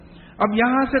اب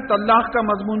یہاں سے طلاق کا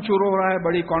مضمون شروع ہو رہا ہے.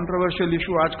 بڑی کنٹروورشل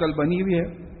ایشو آج کل بنی ہوئی ہے,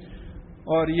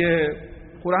 اور یہ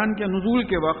قرآن کے نزول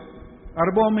کے وقت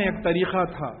عربوں میں ایک طریقہ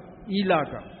تھا ایلا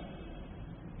کا.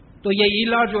 تو یہ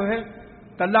ایلا جو ہے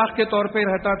طلاق کے طور پہ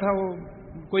رہتا تھا. وہ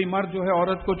کوئی مرد جو ہے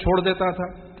عورت کو چھوڑ دیتا تھا,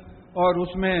 اور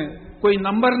اس میں کوئی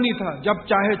نمبر نہیں تھا, جب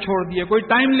چاہے چھوڑ دیے, کوئی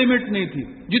ٹائم لمٹ نہیں تھی,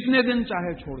 جتنے دن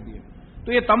چاہے چھوڑ دیے.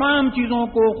 تو یہ تمام چیزوں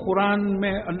کو قرآن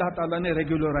میں اللہ تعالیٰ نے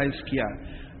ریگولرائز کیا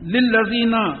ہے.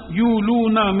 للذین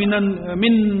یولون من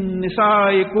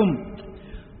نسائکم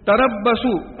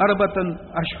تربصوا اربعۃ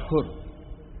اشہر.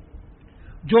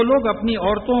 جو لوگ اپنی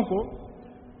عورتوں کو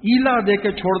ایلا دے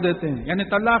کے چھوڑ دیتے ہیں, یعنی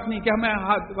طلاق نہیں کہ ہمیں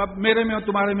اب میرے میں اور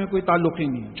تمہارے میں کوئی تعلق ہی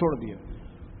نہیں ہے, چھوڑ دیا,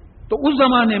 تو اس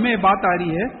زمانے میں بات آ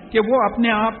رہی ہے کہ وہ اپنے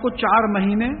آپ کو 4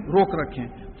 مہینے روک رکھیں.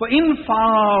 فَإِن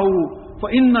فَاؤُوا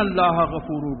فَإِنَّ اللَّهَ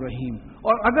غَفُورٌ رَحِيمٌ.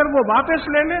 اور اگر وہ واپس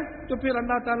لے لیں تو پھر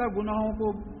اللہ تعالیٰ گناہوں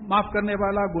کو معاف کرنے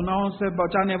والا, گناہوں سے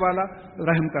بچانے والا,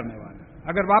 رحم کرنے والا.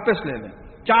 اگر واپس لے لیں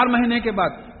 4 مہینے کے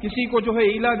بعد, کسی کو جو ہے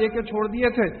ایلا دے کے چھوڑ دیے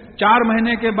تھے, 4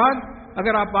 مہینے کے بعد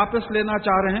اگر آپ واپس لینا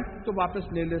چاہ رہے ہیں تو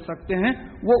واپس لے سکتے ہیں.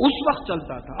 وہ اس وقت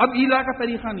چلتا تھا, اب ایلا کا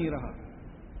طریقہ نہیں رہا,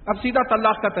 اب سیدھا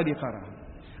طلاق کا طریقہ رہا.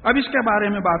 اب اس کے بارے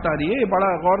میں بات آ رہی ہے. یہ بڑا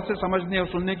غور سے سمجھنے اور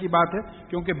سننے کی بات ہے,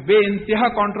 کیونکہ بے انتہا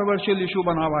کنٹروورشل ایشو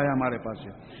بنا ہوا ہے ہمارے پاس.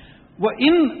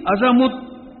 وَإِنْ عَزَمُوا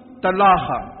الطَّلَاقَ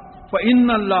فَإِنَّ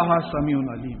اللَّهَ سَمِيعٌ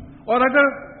عَلِيمٌ. اور اگر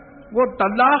وہ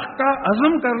طلاق کا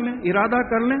عزم کر لیں, ارادہ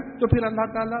کر لیں, تو پھر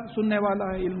اللہ تعالیٰ سننے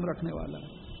والا ہے, علم رکھنے والا ہے.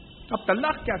 اب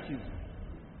طلاق کیا چیز ہے؟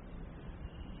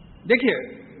 دیکھیے,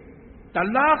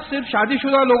 طلاق صرف شادی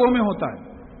شدہ لوگوں میں ہوتا ہے.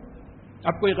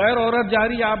 اب کوئی غیر عورت جا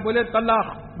رہی ہے, آپ بولے طلاق,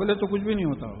 بولے تو کچھ بھی نہیں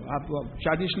ہوتا, آپ کو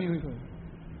شادیش نہیں ہوئی.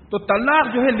 تو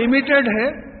طلاق جو ہے لمیٹڈ ہے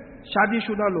شادی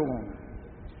شدہ لوگوں میں.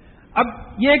 اب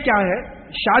یہ کیا ہے,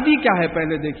 شادی کیا ہے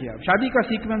پہلے دیکھیے آپ, شادی کا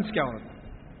سیکوینس کیا ہوتا ہے.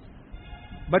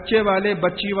 بچے والے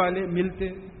بچی والے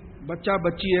ملتے, بچہ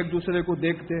بچی ایک دوسرے کو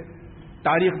دیکھتے,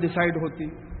 تاریخ ڈیسائیڈ ہوتی,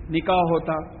 نکاح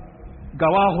ہوتا,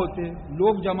 گواہ ہوتے,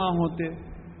 لوگ جمع ہوتے.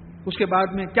 اس کے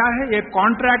بعد میں کیا ہے, ایک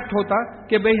کانٹریکٹ ہوتا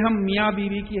کہ بھئی ہم میاں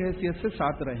بیوی کی حیثیت سے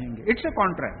ساتھ رہیں گے. It's a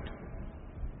contract.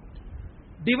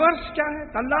 ڈیورس کیا ہے,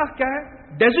 طلاق کیا ہے,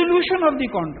 ڈیزولوشن آف دی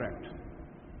کانٹریکٹ.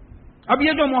 اب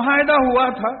یہ جو معاہدہ ہوا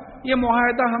تھا, یہ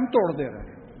معاہدہ ہم توڑ دے رہے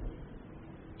ہیں.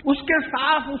 اس کے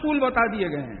صاف اصول بتا دیے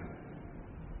گئے ہیں.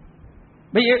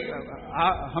 بھئی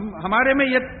ہمارے میں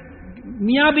یہ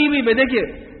میاں بیوی میں دیکھیے,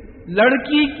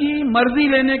 لڑکی کی مرضی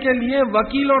لینے کے لیے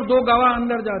وکیل اور 2 گواہ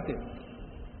اندر جاتے.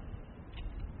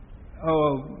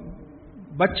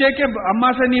 بچے کے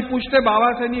اماں سے نہیں پوچھتے, بابا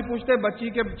سے نہیں پوچھتے, بچی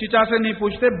کے چچا سے نہیں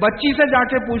پوچھتے, بچی سے جا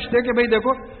کے پوچھتے کہ بھئی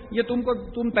دیکھو یہ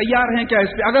تم تیار ہیں کیا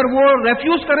اس پہ. اگر وہ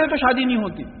ریفیوز کرے تو شادی نہیں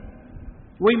ہوتی.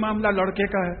 وہی معاملہ لڑکے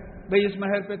کا ہے, بھئی اس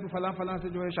مہر پہ تو فلاں فلاں سے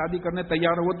جو ہے شادی کرنے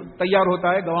تیار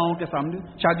ہوتا ہے, گواہوں کے سامنے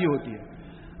شادی ہوتی ہے.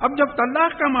 اب جب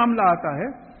طلاق کا معاملہ آتا ہے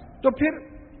تو پھر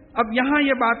اب یہاں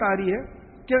یہ بات آ رہی ہے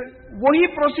کہ وہی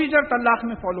پروسیجر طلاق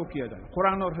میں فالو کیا جائے.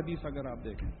 قرآن اور حدیث اگر آپ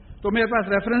دیکھیں تو میرے پاس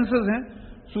ریفرنسز ہیں.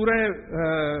 سورہ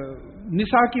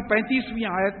نساء کی 35ویں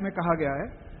آیت میں کہا گیا ہے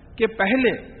کہ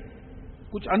پہلے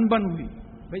کچھ انبن ہوئی,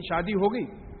 بھئی شادی ہو گئی,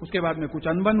 اس کے بعد میں کچھ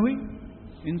انبن ہوئی,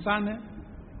 انسان ہے,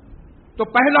 تو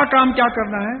پہلا کام کیا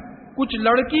کرنا ہے, کچھ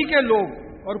لڑکی کے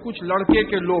لوگ اور کچھ لڑکے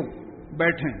کے لوگ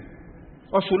بیٹھیں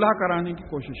اور صلح کرانے کی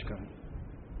کوشش کریں.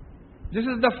 دس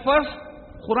از دا فرسٹ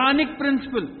قرآنک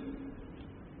پرنسپل.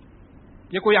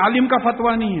 یہ کوئی عالم کا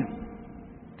فتویٰ نہیں ہے,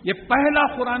 یہ پہلا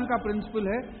قرآن کا پرنسپل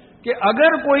ہے کہ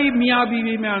اگر کوئی میاں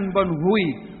بیوی میں انبن ہوئی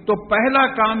تو پہلا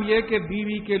کام یہ کہ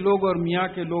بیوی کے لوگ اور میاں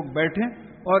کے لوگ بیٹھیں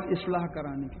اور اصلاح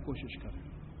کرانے کی کوشش کریں.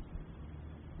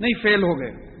 نہیں, فیل ہو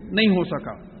گئے, نہیں ہو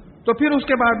سکا, تو پھر اس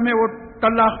کے بعد میں وہ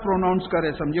طلاق پروناؤنس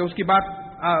کرے, سمجھے, اس کی بات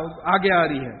آگے آ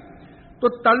رہی ہے. تو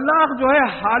طلاق جو ہے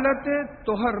حالت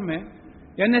طہر میں,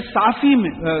 یعنی صافی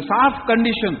میں, صاف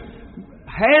کنڈیشن,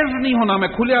 حیض نہیں ہونا, میں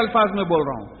کھلے الفاظ میں بول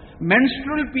رہا ہوں,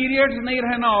 مینسٹرل پیریڈز نہیں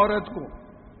رہنا عورت کو,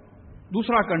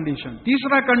 دوسرا کنڈیشن.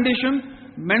 تیسرا کنڈیشن,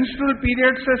 مینسٹرل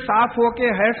پیریڈ سے صاف ہو کے,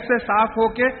 حیض سے صاف ہو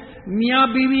کے میاں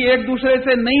بیوی ایک دوسرے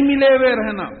سے نہیں ملے ہوئے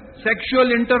رہنا,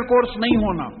 سیکشل انٹرکورس نہیں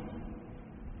ہونا,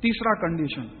 تیسرا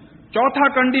کنڈیشن. چوتھا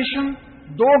کنڈیشن,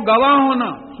 2 گواہ ہونا,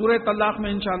 سورہ طلاق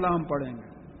میں انشاءاللہ ہم پڑھیں گے.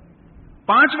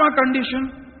 5واں کنڈیشن,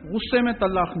 غصے میں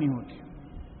طلاق نہیں ہوتی.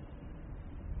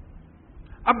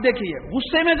 اب دیکھیے,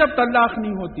 غصے میں جب طلاق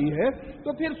نہیں ہوتی ہے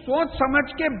تو پھر سوچ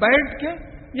سمجھ کے بیٹھ کے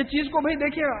یہ چیز کو, بھئی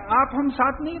دیکھیے آپ ہم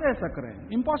ساتھ نہیں رہ سک رہے ہیں,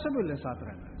 امپاسبل ہے ساتھ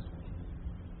رہنا.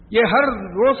 یہ ہر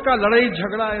روز کا لڑائی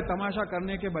جھگڑا ہے, تماشا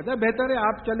کرنے کے بجائے بہتر ہے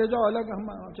آپ چلے جاؤ الگ, ہم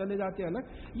چلے جاتے الگ.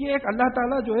 یہ ایک اللہ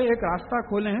تعالیٰ جو ہے ایک راستہ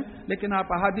کھولے ہیں, لیکن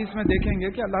آپ احادیث میں دیکھیں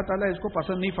گے کہ اللہ تعالیٰ اس کو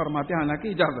پسند نہیں فرماتے, حالانکہ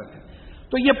اجازت ہے.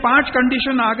 تو یہ 5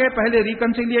 کنڈیشن آ گئے. پہلے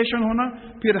ریکنسیلیشن ہونا,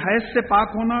 پھر حیض سے پاک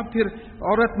ہونا, پھر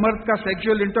عورت مرد کا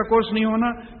سیکشل انٹرکورس نہیں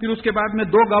ہونا, پھر اس کے بعد میں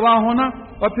 2 گواہ ہونا,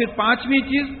 اور پھر 5ویں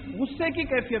چیز غصے کی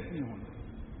کیفیت نہیں ہونا.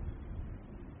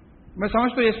 میں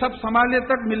سمجھتا ہوں یہ سب سنبھالے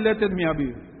تک مل لیتے میاں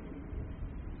بیوی,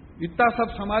 اتنا سب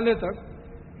سنبھالے تک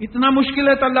اتنا مشکل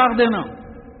ہے طلاق دینا.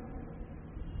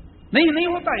 نہیں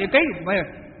ہوتا. یہ کئی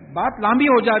بات لمبی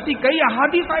ہو جاتی, کئی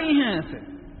احادیث آئی ہیں ایسے.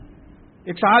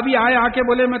 ایک صحابی آئے, آ کے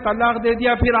بولے میں طلاق دے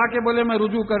دیا, پھر آ کے بولے میں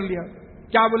رجوع کر لیا.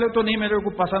 کیا بولے تو نہیں میرے کو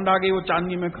پسند آ گئی, وہ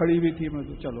چاندنی میں کھڑی ہوئی تھی, میں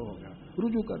تو چلو ہو گیا,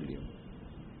 رجوع کر لیا.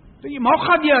 تو یہ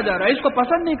موقع دیا جا رہا ہے, اس کو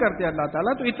پسند نہیں کرتے اللہ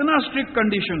تعالیٰ, تو اتنا اسٹرکٹ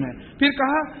کنڈیشن ہے. پھر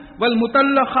کہا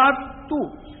والمطلقات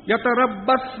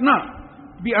یتربصن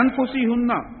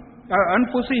بانفسہن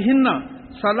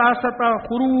ثلاثۃ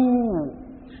قروء.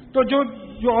 تو جو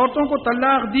عورتوں کو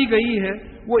طلاق دی گئی ہے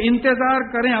وہ انتظار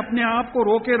کریں, اپنے آپ کو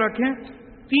روکے رکھیں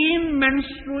 3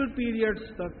 مینسٹرل پیریڈز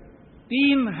تک,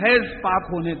 3 حیض پاک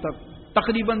ہونے تک,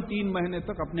 تقریباً 3 مہینے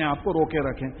تک اپنے آپ کو روکے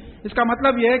رکھیں. اس کا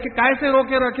مطلب یہ ہے کہ کیسے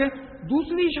روکے رکھیں,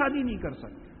 دوسری شادی نہیں کر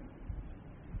سکتے.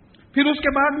 پھر اس کے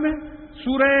بعد میں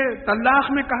سورہ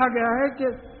طلاق میں کہا گیا ہے کہ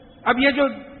اب یہ جو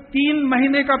 3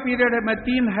 مہینے کا پیریڈ ہے, میں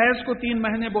 3 حیض کو 3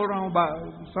 مہینے بول رہا ہوں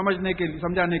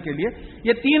سمجھانے کے لیے,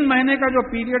 یہ 3 مہینے کا جو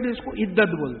پیریڈ ہے اس کو عدت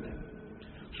بولتے ہیں.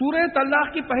 سورہ طلاق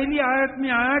کی پہلی آیت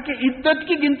میں آیا کہ عدت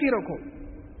کی گنتی رکھو.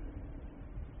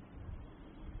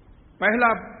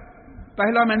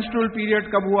 پہلا مینسٹرل پیریڈ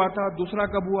کب ہوا تھا, دوسرا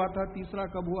کب ہوا تھا, تیسرا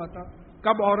کب ہوا تھا,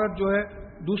 کب عورت جو ہے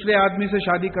دوسرے آدمی سے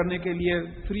شادی کرنے کے لیے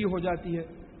فری ہو جاتی ہے.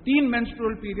 3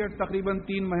 مینسٹرل پیریڈ تقریباً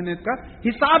 3 مہینے کا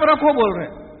حساب رکھو بول رہے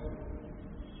ہیں,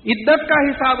 عدت کا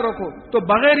حساب رکھو. تو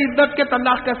بغیر عدت کے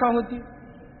طلاق کیسا ہوتی,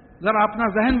 ذرا اپنا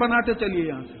ذہن بناتے چلیے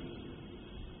یہاں سے.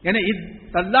 یعنی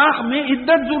طلاق میں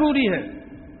عدت ضروری ہے,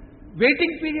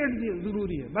 ویٹنگ پیریڈ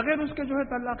ضروری ہے, بغیر اس کے جو ہے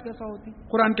طلاق کیسا ہوتی,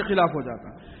 قرآن کے خلاف ہو جاتا.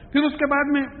 پھر اس کے بعد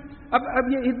میں اب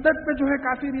یہ عدت پہ جو ہے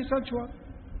کافی ریسرچ ہوا.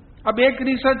 اب ایک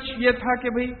ریسرچ یہ تھا کہ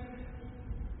بھئی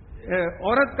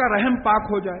عورت کا رحم پاک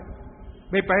ہو جائے.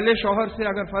 بھئی پہلے شوہر سے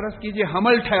اگر فرض کیجئے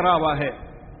حمل ٹھہرا ہوا ہے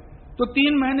تو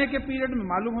 3 مہینے کے پیریڈ میں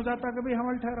معلوم ہو جاتا کہ بھئی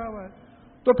حمل ٹھہرا ہوا ہے,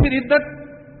 تو پھر عدت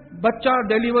بچہ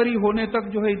ڈیلیوری ہونے تک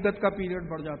جو ہے عدت کا پیریڈ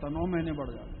بڑھ جاتا, 9 مہینے بڑھ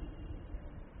جاتا.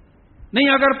 نہیں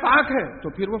اگر پاک ہے تو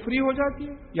پھر وہ فری ہو جاتی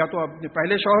ہے, یا تو اپنے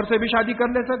پہلے شوہر سے بھی شادی کر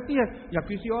لے سکتی ہے یا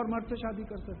کسی اور مرد سے شادی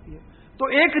کر سکتی ہے. تو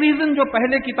ایک ریزن جو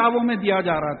پہلے کتابوں میں دیا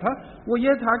جا رہا تھا وہ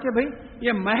یہ تھا کہ بھئی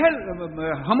یہ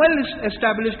حمل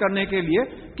اسٹیبلش کرنے کے لیے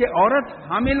کہ عورت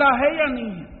حاملہ ہے یا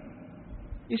نہیں ہے,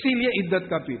 اسی لیے عدت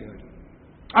کا پیریڈ.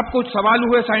 اب کچھ سوال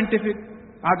ہوئے سائنٹیفک,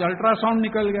 آج الٹرا ساؤنڈ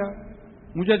نکل گیا.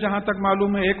 مجھے جہاں تک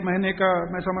معلوم ہے 1 مہینے کا,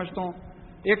 میں سمجھتا ہوں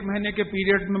 1 مہینے کے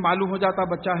پیریڈ میں معلوم ہو جاتا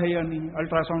بچہ ہے یا نہیں,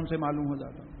 الٹرا ساؤنڈ سے معلوم ہو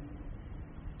جاتا.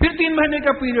 پھر 3 مہینے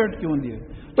کا پیریڈ کیوں دیے,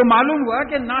 تو معلوم ہوا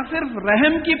کہ نہ صرف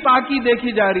رحم کی پاکی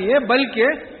دیکھی جا رہی ہے بلکہ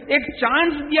ایک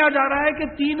چانس دیا جا رہا ہے کہ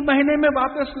 3 مہینے میں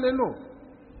واپس لے لو.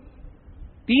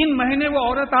 3 مہینے وہ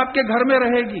عورت آپ کے گھر میں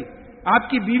رہے گی, آپ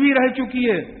کی بیوی رہ چکی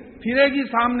ہے, پھرے گی,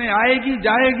 سامنے آئے گی,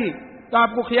 جائے گی, تو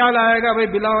آپ کو خیال آئے گا بھائی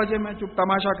بلا وجہ میں چپ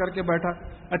تماشا کر کے بیٹھا,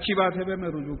 اچھی بات ہے بھائی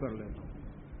میں رجوع کر لیتا ہوں,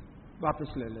 واپس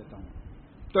لے لیتا ہوں.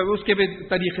 تو اس کے بھی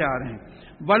طریقے آ رہے ہیں.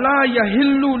 ولا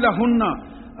یحل لہن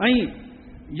این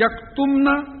یکتمن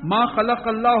ما خلق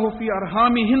اللہ فی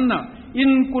ارحامہن ان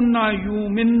کننا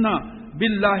یؤمنن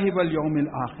باللہ والیوم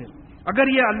الآخر. اگر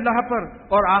یہ اللہ پر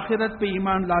اور آخرت پہ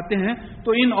ایمان لاتے ہیں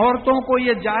تو ان عورتوں کو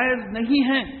یہ جائز نہیں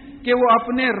ہے کہ وہ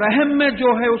اپنے رحم میں جو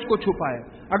ہے اس کو چھپائے.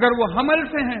 اگر وہ حمل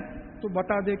سے ہیں تو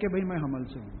بتا دے کہ بھئی میں حمل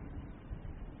سے ہوں,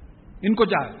 ان کو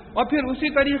جائے. اور پھر اسی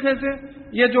طریقے سے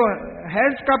یہ جو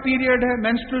حیض کا پیریڈ ہے,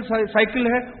 مینسٹرل سائیکل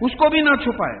ہے, اس کو بھی نہ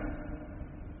چھپائے.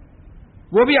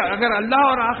 وہ بھی اگر اللہ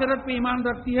اور آخرت پہ ایمان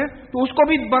رکھتی ہے تو اس کو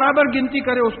بھی برابر گنتی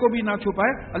کرے, اس کو بھی نہ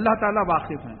چھپائے. اللہ تعالیٰ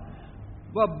واقف ہیں.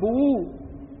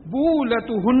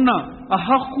 بولتہن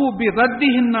احق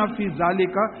بردہن فی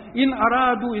ذالک ان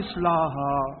ارادوا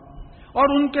اصلاحا. اور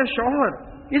ان کے شوہر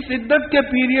اس عدت کے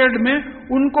پیریڈ میں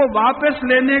ان کو واپس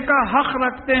لینے کا حق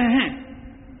رکھتے ہیں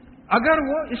اگر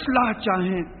وہ اصلاح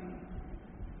چاہیں.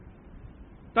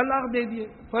 طلاق دے دیے,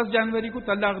 1 جنوری کو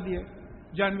طلاق دیے,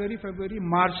 جنوری, فروری,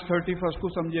 مارچ 31 کو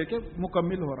سمجھے کہ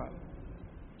مکمل ہو رہا.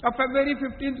 اب فروری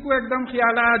 15 کو ایک دم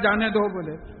خیال آیا جانے دو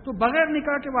بولے تو بغیر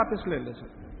نکاح کے واپس لے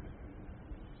سکتے.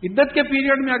 عدت کے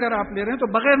پیریڈ میں اگر آپ لے رہے ہیں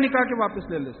تو بغیر نکاح کے واپس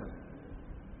لے سکتے.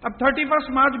 اب 31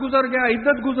 مارچ گزر گیا,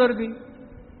 عدت گزر گئی,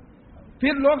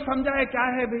 پھر لوگ سمجھائے کیا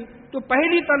ہے بھئی, تو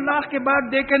پہلی طلاق کے بعد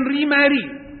دے کین ری میری,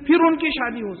 پھر ان کی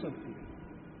شادی ہو سکتی ہے.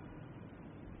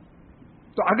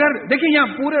 تو اگر دیکھیں یہاں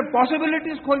پورے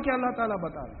پاسبلٹیز کھول کے اللہ تعالیٰ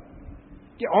بتا رہے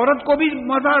کہ عورت کو بھی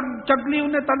مزہ چکھ لی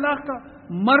انہیں طلاق کا,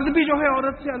 مرد بھی جو ہے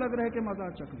عورت سے الگ رہ کے مزہ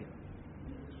چکھ لیا.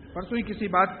 परसों ही किसी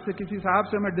बात से किसी साहब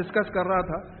से मैं डिस्कस कर रहा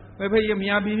था, भाई ये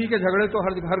मियाँ बीवी के झगड़े तो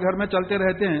हर घर में चलते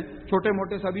रहते हैं, छोटे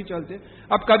मोटे सभी चलते।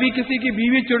 अब कभी किसी की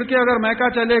बीवी चिढ़ के अगर मैका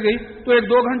चले गई तो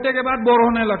 1-2 घंटे के बाद बोर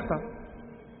होने लगता।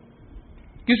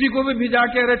 किसी को भी भिजा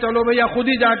के अरे चलो भैया, खुद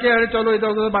ही जाके अरे चलो इधर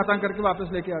उधर बातें करके वापस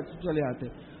लेके चले आते।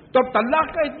 तो अब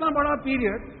तलाक का इतना बड़ा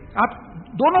पीरियड, आप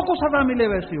दोनों को सजा मिले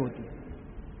वैसी होती।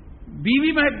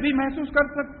 बीवी भी महसूस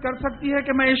कर सकती है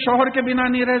कि मैं इस शौहर के बिना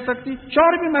नहीं रह सकती,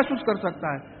 शौहर भी महसूस कर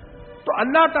सकता है। तो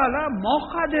अल्लाह ताला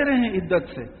मौका दे रहे हैं इद्दत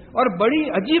से। और बड़ी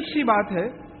अजीब सी बात है,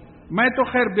 मैं तो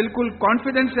खैर बिल्कुल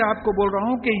कॉन्फिडेंस से आपको बोल रहा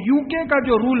हूं कि यूके का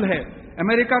जो रूल है,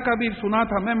 अमेरिका का भी सुना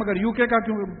था मैं, मगर यूके का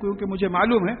क्योंकि मुझे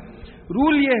मालूम है,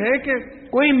 रूल ये है कि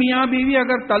कोई मियाँ बीवी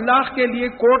अगर तलाक के लिए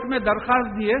कोर्ट में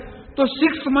दरखास्त दिए तो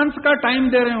 6 मंथ्स का टाइम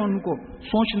दे रहे हैं उनको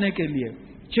सोचने के लिए।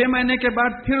 6 महीने के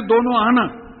बाद फिर दोनों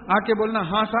आके बोलना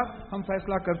हाँ साहब हम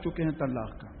फैसला कर चुके हैं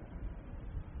तलाक का।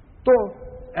 तो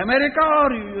अमेरिका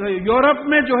और यूरोप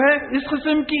में जो है इस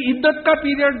किस्म की इद्दत का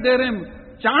पीरियड दे रहे हैं,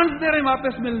 चांस दे रहे हैं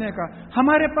वापस मिलने का,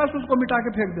 हमारे पास उसको मिटा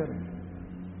के फेंक दे रहे हैं।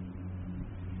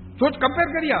 सोच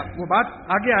कंपेयर करिए, वो बात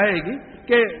आगे आएगी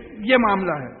कि ये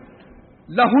मामला है।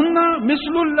 लहुन्ना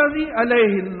मिस्लुल लज़ी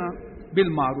अलैहिन्ना बिल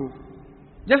मारूफ,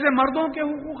 जैसे मर्दों के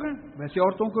हुकूक हैं वैसे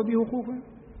औरतों को भी हुकूक हैं,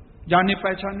 जाने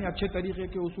पहचाने अच्छे तरीके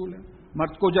के उसूल हैं।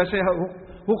 मर्द को जैसे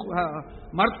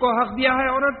मर्द को हक दिया है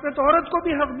औरत पे, तो औरत को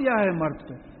भी हक दिया है मर्द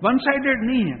पे, वन साइडेड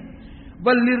नहीं है।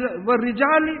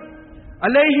 वरिजाल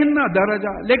अलैहिन्ना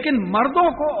दरजा, लेकिन मर्दों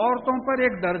को औरतों पर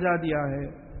एक दर्जा दिया है।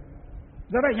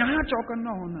 जरा यहां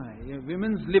चौकन्ना होना है। ये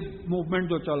विमेन्स लिब मूवमेंट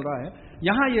जो चल रहा है,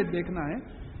 यहां ये देखना है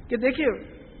कि देखिए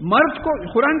मर्द को,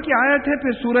 कुरान की आयत है,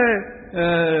 फिर सूरह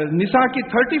निसा की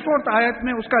 34th आयत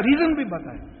में उसका रीजन भी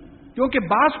बताया, क्योंकि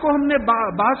बास को हमने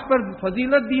बास पर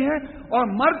फजीलत दी है और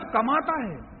मर्द कमाता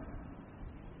है,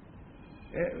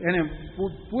 यानी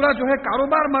पूरा जो है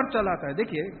कारोबार मर्द चलाता है।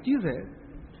 देखिए एक चीज है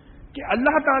कि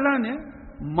अल्लाह ताला ने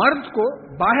मर्द को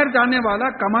बाहर जाने वाला,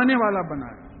 कमाने वाला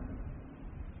बनाया,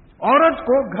 औरत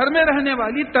को घर में रहने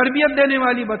वाली, तरबियत देने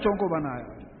वाली बच्चों को बनाया।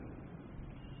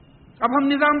 अब हम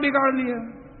निजाम बिगाड़ लिए,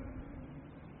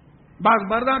 बास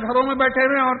मर्दा घरों में बैठे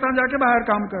हुए, औरतें जाके बाहर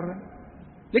काम कर रहे हैं।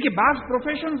 देखिए बास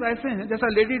प्रोफेशंस ऐसे हैं, जैसा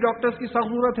लेडी डॉक्टर्स की सख्त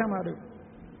जरूरत है हमारे,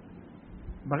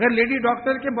 बगैर लेडी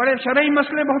डॉक्टर के बड़े शरई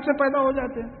मसले बहुत से पैदा हो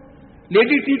जाते हैं।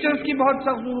 लेडी टीचर्स की बहुत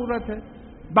सख्त जरूरत है,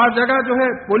 बात जगह जो है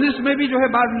पुलिस में भी जो है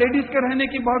बात लेडीज के रहने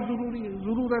की बहुत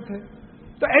जरूरत है।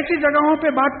 तो ऐसी जगहों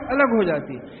पे बात अलग हो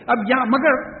जाती है। अब यहां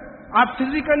मगर आप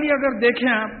फिजिकली अगर देखें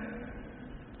आप,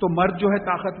 तो मर्द जो है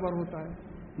ताकतवर होता है,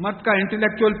 मर्द का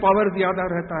इंटेलेक्चुअल पावर ज्यादा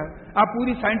रहता है। आप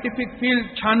पूरी साइंटिफिक फील्ड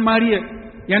छान मारिए,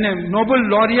 यानी नोबेल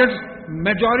लॉरियट्स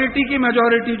मेजॉरिटी की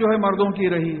मेजॉरिटी जो है मर्दों की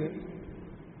रही है।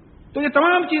 तो ये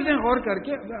तमाम चीजें गौर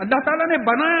करके अल्लाह ताला ने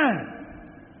बनाया है।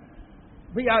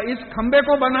 भैया इस खंबे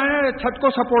को बनाया है छत को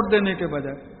सपोर्ट देने के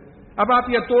बजाय। अब आप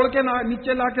ये तोड़ के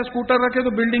नीचे ला के स्कूटर रखे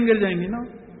तो बिल्डिंग गिर जाएंगी ना।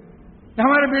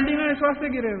 हमारे बिल्डिंगें इस वास्ते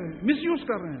गिरे हुए हैं, मिसयूज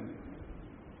कर रहे हैं।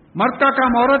 मर्द का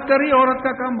काम औरत कर रही है, औरत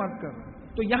का काम मर्द कर रही है।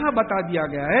 तो यहां बता दिया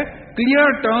गया है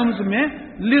क्लियर टर्म्स में,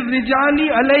 लिर्रिजाली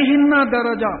अलैहिन्ना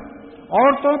दरजा,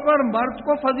 औरतों पर मर्द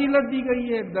को फजीलत दी गई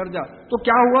है एक दर्जा। तो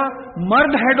क्या हुआ,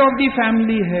 मर्द हेड ऑफ दी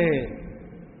फैमिली है।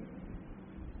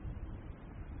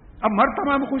 अब मर्द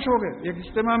तमाम खुश हो गए। एक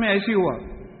इज्तिमा में ऐसी हुआ,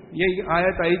 ये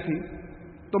आयत आई थी,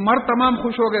 तो मर्द तमाम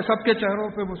खुश हो गए, सबके चेहरों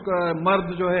पे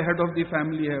मर्द जो है हेड ऑफ दी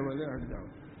फैमिली है। बोले हट जाओ,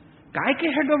 काय के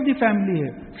हेड ऑफ दी फैमिली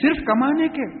है? सिर्फ कमाने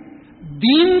के,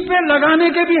 दीन पे लगाने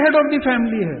के भी हेड ऑफ दी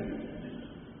फैमिली है।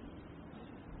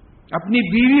 अपनी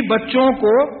बीवी बच्चों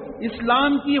को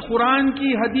इस्लाम की, कुरान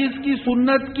की, हदीस की,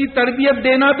 सुन्नत की तरबियत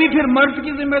देना भी फिर मर्द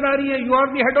की जिम्मेदारी है। You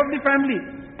are the head of the family.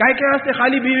 काय के वास्ते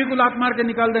खाली बीवी को लात मार के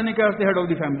निकाल देने के वास्ते हेड ऑफ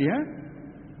दी फैमिली है?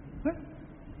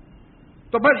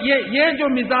 तो बस ये जो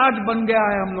मिजाज बन गया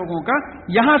है हम लोगों का,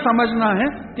 यहां समझना है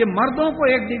कि मर्दों को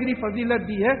एक डिग्री फजीलत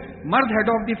दी है, मर्द हेड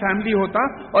ऑफ दी फैमिली होता,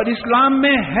 और इस्लाम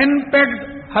में हैंडपेग्ड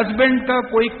हस्बैंड का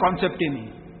कोई कॉन्सेप्ट ही नहीं।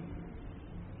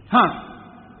 हां,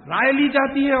 राय ली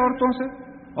जाती है औरतों से,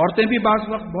 औरतें भी बास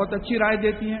वक्त बहुत अच्छी राय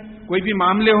देती हैं। कोई भी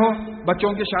मामले हो,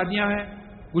 बच्चों की शादियां हैं,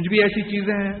 कुछ भी ऐसी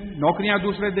चीजें हैं, नौकरियां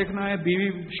दूसरे देखना है, बीवी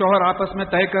शौहर आपस में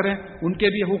तय करें, उनके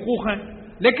भी हुकूक हैं।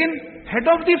 लेकिन हेड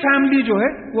ऑफ दी फैमिली जो है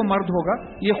वो मर्द होगा।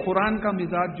 ये कुरान का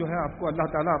मिजाज जो है आपको अल्लाह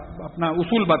ताला अपना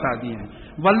उसूल बता दिए हैं।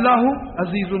 वल्लाहु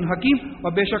अजीजुन हकीम,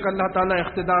 और बेशक अल्लाह ताला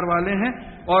इख्तिदार वाले हैं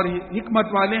और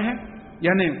हिकमत वाले हैं,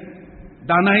 यानी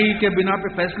दानाई के बिना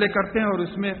पे फैसले करते हैं और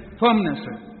इसमें फर्मनेस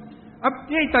है। अब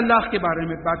यही तलाक के बारे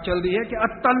में बात चल रही है कि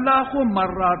अत्तलाक़ु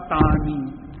मर्रतानी।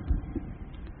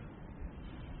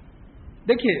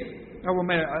 देखिए, अब वो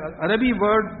मैं अरबी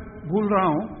वर्ड भूल रहा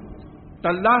हूं,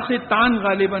 तल्लाक़ तान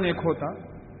गालिबन एक होता,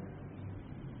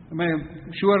 मैं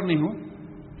श्योर नहीं हूं,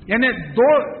 یعنی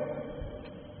دو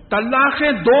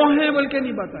طلاقیں دو ہیں بلکہ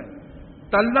نہیں بتائے.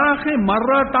 طلاق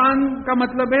مرتان کا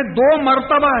مطلب ہے دو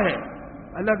مرتبہ ہے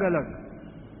الگ الگ.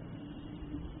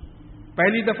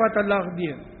 پہلی دفعہ طلاق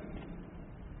دیے,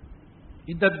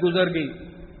 عدت گزر گئی,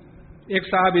 ایک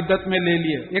صاحب عدت میں لے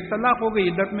لیے, ایک طلاق ہو گئی,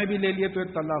 عدت میں بھی لے لیے تو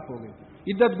ایک طلاق ہو گئی.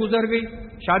 عدت گزر گئی,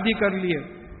 شادی کر لیے,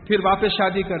 پھر واپس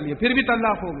شادی کر لیے, پھر بھی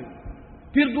طلاق ہو گئی.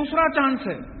 پھر دوسرا چانس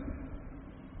ہے,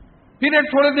 پھر ایک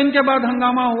تھوڑے دن کے بعد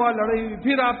ہنگامہ ہوا, لڑائی ہوئی,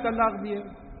 پھر آپ طلاق دیے,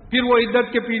 پھر وہ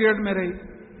عدت کے پیریڈ میں رہی,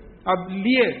 اب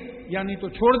لیے یعنی تو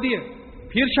چھوڑ دیے,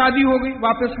 پھر شادی ہو گئی,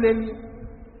 واپس لے لیے.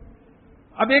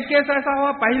 اب ایک کیس ایسا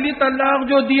ہوا پہلی طلاق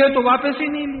جو دیے تو واپس ہی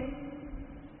نہیں لیے,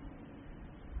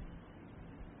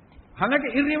 حالانکہ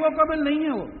irrevocable نہیں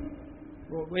ہے.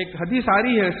 وہ ایک حدیث آ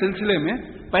رہی ہے سلسلے میں,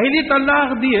 پہلی طلاق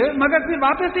دیے مگر پھر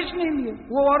واپس ہی نہیں لیے.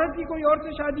 وہ عورت کی کوئی اور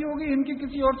سے شادی ہوگی, ان کی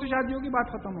کسی اور سے شادی ہوگی,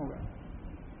 بات ختم ہو گئی.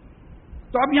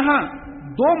 تو اب یہاں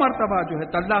دو مرتبہ جو ہے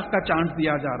طلاق کا چانس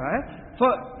دیا جا رہا ہے.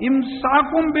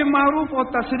 امساکم بمعروف اور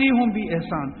تسریحم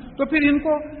باحسان. تو پھر ان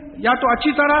کو یا تو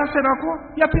اچھی طرح سے رکھو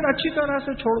یا پھر اچھی طرح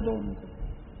سے چھوڑ دو ان کو.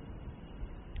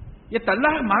 یہ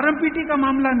طلاق مارم پیٹی کا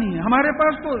معاملہ نہیں ہے. ہمارے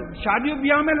پاس تو شادی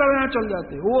بیاہ میں لڑنا چل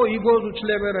جاتے, وہ ایگوز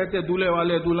اچھلے ہوئے رہتے, دولہے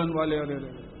والے دلہن والے. ارے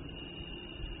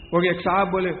وہ ایک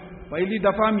صاحب بولے پہلی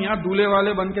دفعہ میاں دولہے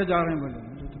والے بن کے جا رہے ہیں.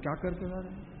 بولے تو کیا کر کے جا رہے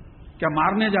ہیں, کیا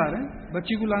مارنے جا رہے ہیں,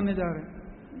 بچی کو لانے جا رہے ہیں؟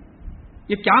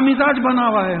 یہ کیا مزاج بنا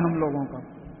ہوا ہے ہم لوگوں کا.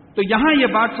 تو یہاں یہ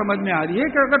بات سمجھ میں آ رہی ہے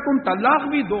کہ اگر تم طلاق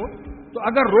بھی دو تو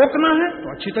اگر روکنا ہے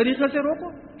تو اچھی طریقے سے روکو,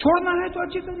 چھوڑنا ہے تو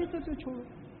اچھی طریقے سے چھوڑو.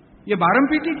 یہ بارم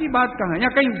پیٹی کی بات کہاں ہے, یا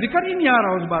کہیں ذکر ہی نہیں آ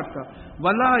رہا اس بات کا.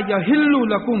 وَلَا يَحِلُّ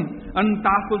لَكُمْ أَن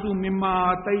تَأْخُذُوا مِمَّا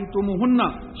آتَيْتُمُوهُنَّ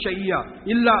شَيْئًا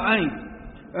إِلَّا أَن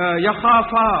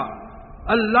يَخَافَا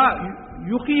أَلَّا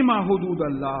يُقِيمَا حُدُودَ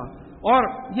اللَّهِ. اور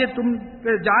یہ تم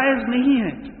پہ جائز نہیں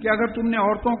ہے کہ اگر تم نے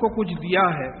عورتوں کو کچھ دیا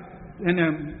ہے, یعنی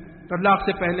طلاق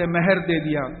سے پہلے مہر دے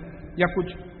دیا یا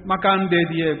کچھ مکان دے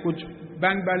دیے, کچھ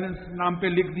بینک بیلنس نام پہ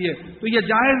لکھ دیے, تو یہ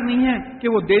جائز نہیں ہے کہ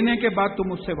وہ دینے کے بعد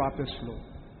تم اس سے واپس لو.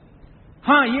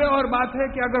 ہاں یہ اور بات ہے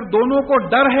کہ اگر دونوں کو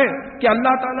ڈر ہے کہ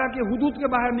اللہ تعالیٰ کے حدود کے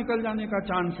باہر نکل جانے کا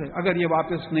چانس ہے, اگر یہ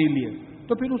واپس نہیں لیے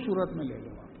تو پھر اس صورت میں لے لو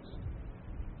واپس,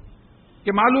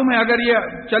 کہ معلوم ہے اگر یہ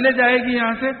چلے جائے گی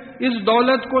یہاں سے, اس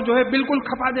دولت کو جو ہے بالکل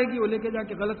کھپا دے گی, وہ لے کے جا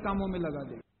کے غلط کاموں میں لگا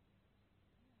دے گی.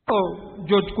 تو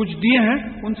جو کچھ دیے ہیں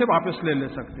ان سے واپس لے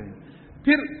سکتے ہیں.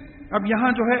 پھر اب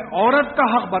یہاں جو ہے عورت کا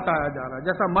حق بتایا جا رہا ہے,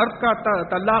 جیسا مرد کا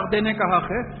طلاق دینے کا حق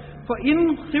ہے. فَإِنْ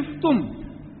خِفْتُمْ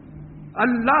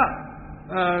أَلَّا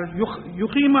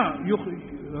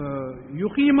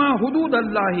یقیما حدود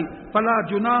اللہ فلا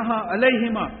جناح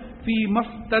علیہما فی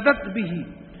مفتدت بہ.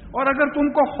 اور اگر تم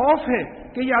کو خوف ہے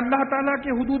کہ یہ اللہ تعالیٰ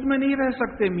کے حدود میں نہیں رہ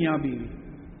سکتے میاں بیوی,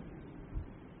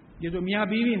 یہ جو میاں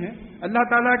بیوی ہیں اللہ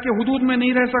تعالیٰ کے حدود میں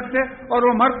نہیں رہ سکتے اور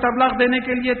وہ مرد طلاق دینے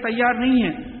کے لیے تیار نہیں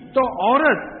ہے, تو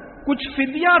عورت کچھ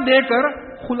فدیہ دے کر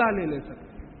خلا لے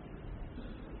سکتی ہے.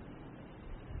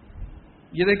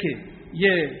 یہ دیکھیے,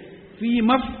 یہ فی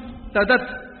مفتدت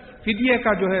فدیے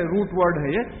کا جو ہے روٹ ورڈ ہے,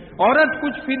 یہ عورت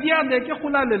کچھ فدیہ دے کے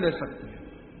خلا لے سکتی ہے.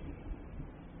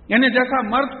 یعنی جیسا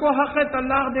مرد کو حق ہے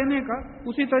طلاق دینے کا,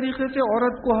 اسی طریقے سے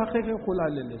عورت کو حق ہے کہ خلا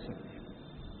لے سکتی ہے.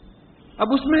 اب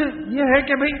اس میں یہ ہے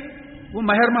کہ بھئی وہ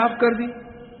مہر معاف کر دی,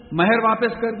 مہر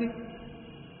واپس کر دی.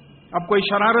 اب کوئی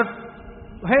شرارت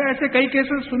ہے, ایسے کئی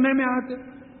کیسز سننے میں آتے,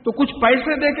 تو کچھ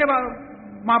پیسے دے کے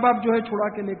ماں باپ جو ہے چھڑا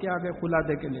کے لے کے آ گئے, خلا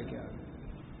دے کے لے کے آ گئے.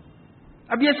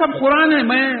 اب یہ سب قرآن ہے,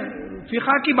 میں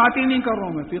فقہ کی بات ہی نہیں کر رہا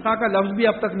ہوں, میں فقہ کا لفظ بھی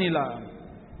اب تک نہیں لایا.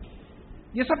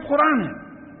 یہ سب قرآن ہے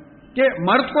کہ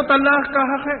مرد کو طلاق کا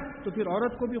حق ہے تو پھر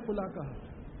عورت کو بھی خلا کا حق ہے.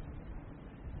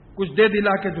 کچھ دے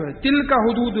دلا کے جو ہے, تلک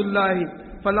حدود اللہ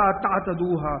فلا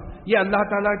تعتدوها, یہ اللہ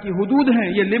تعالیٰ کی حدود ہیں,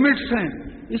 یہ لمٹس ہیں,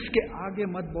 اس کے آگے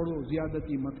مت بڑھو,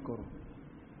 زیادتی مت کرو.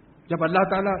 جب اللہ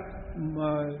تعالیٰ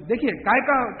دیکھیے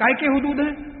کائے کے حدود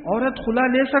ہیں, عورت خلا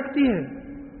لے سکتی ہے,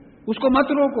 اس کو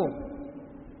مت روکو.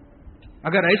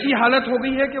 اگر ایسی حالت ہو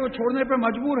گئی ہے کہ وہ چھوڑنے پہ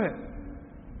مجبور ہے,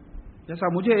 جیسا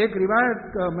مجھے ایک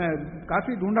روایت میں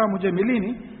کافی ڈھونڈا, مجھے ملی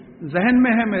نہیں, ذہن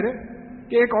میں ہے میرے,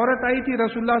 کہ ایک عورت آئی تھی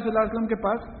رسول اللہ صلی اللہ علیہ وسلم کے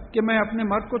پاس کہ میں اپنے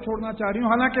مرد کو چھوڑنا چاہ رہی ہوں,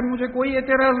 حالانکہ مجھے کوئی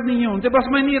اعتراض نہیں ہے ان سے, بس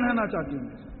میں نہیں رہنا چاہتی ہوں.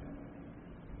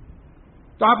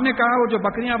 تو آپ نے کہا وہ جو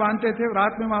بکریاں باندھتے تھے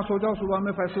رات میں وہاں سو جاؤ, صبح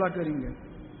میں فیصلہ کریں گے.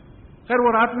 خیر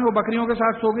وہ رات میں وہ بکریوں کے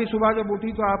ساتھ سو گئی, صبح جب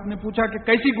اٹھی تو آپ نے پوچھا کہ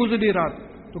کیسی گزری رات,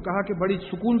 تو کہا کہ بڑی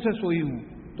سکون سے سوئی ہوں.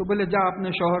 تو بولے جا اپنے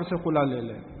شوہر سے خلا لے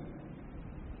لے.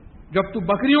 جب تو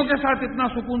بکریوں کے ساتھ اتنا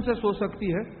سکون سے سو سکتی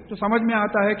ہے تو سمجھ میں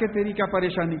آتا ہے کہ تیری کیا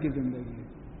پریشانی کی زندگی ہے.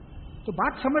 تو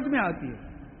بات سمجھ میں آتی ہے,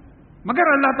 مگر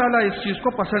اللہ تعالیٰ اس چیز کو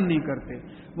پسند نہیں کرتے.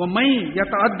 وَمَن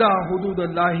يَتَعَدَّ حُدُودَ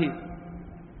اللَّهِ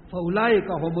فَأُولَٰئِكَ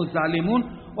هُمُ الظَّالِمُونَ.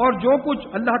 اور جو کچھ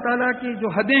اللہ تعالیٰ کی جو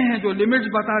حدیں ہیں، جو لمٹس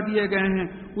بتا دیے گئے ہیں،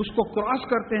 اس کو کراس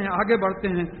کرتے ہیں، آگے بڑھتے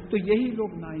ہیں، تو یہی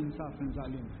لوگ ناانصاف ہیں،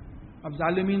 ظالم ہیں۔ اب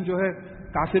ظالمین جو ہے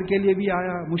کافر کے لیے بھی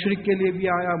آیا، مشرک کے لیے بھی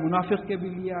آیا، منافق کے بھی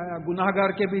لیے آیا،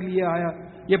 گناہگار کے بھی لیے آیا۔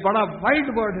 یہ بڑا وائڈ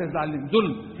ورڈ ہے ظالم،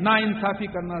 ظلم، ناانصافی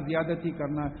کرنا، زیادتی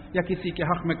کرنا یا کسی کے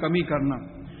حق میں کمی کرنا۔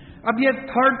 اب یہ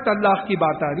تھرڈ طلاق کی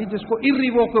بات آ رہی جس کو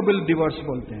irrevocable ڈیورس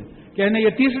بولتے ہیں، کہ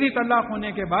یہ تیسری طلاق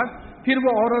ہونے کے بعد پھر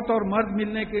وہ عورت اور مرد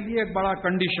ملنے کے لیے ایک بڑا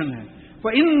کنڈیشن ہے۔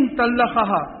 فَإِن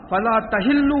طَلَّقَهَا فَلَا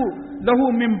تَحِلُّ لَهُ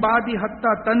مِن بَعْدِ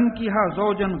حَتَّى تَنكِحَ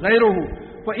زَوْجًا غَيْرَهُ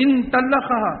فَإِن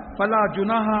طَلَّقَهَا فَلَا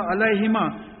جُنَاحَ عَلَيْهِمَا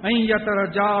أَن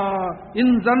يَتَرَاجَعَا إِن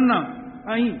ظَنَّا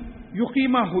أَن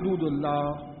يُقِيمَا حُدُودَ اللَّهِ۔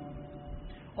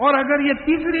 اور اگر یہ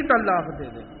تیسری طلاق دے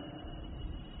دے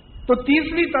تو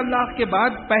تیسری طلاق کے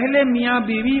بعد پہلے میاں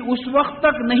بیوی اس وقت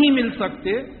تک نہیں مل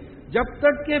سکتے جب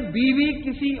تک کہ بیوی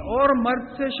کسی اور مرد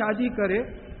سے شادی کرے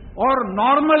اور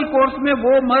نارمل کورس میں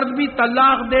وہ مرد بھی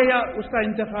طلاق دے یا اس کا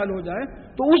انتقال ہو جائے،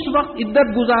 تو اس وقت عدت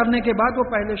گزارنے کے بعد وہ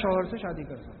پہلے شوہر سے شادی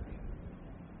کر سکتے ہیں۔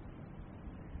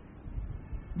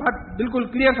 بات بالکل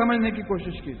کلیئر سمجھنے کی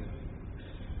کوشش کیجیے۔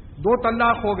 2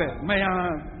 طلاق ہو گئے، میں یہاں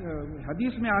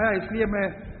حدیث میں آیا اس لیے میں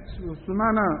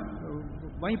سنانا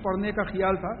وہیں پڑھنے کا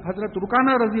خیال تھا۔ حضرت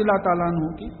رکانہ رضی اللہ تعالیٰ عنہ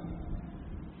کی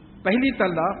پہلی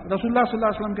طلاق رسول اللہ صلی اللہ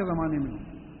علیہ وسلم کے زمانے میں ہوئی۔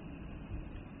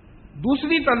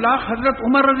 دوسری طلاق حضرت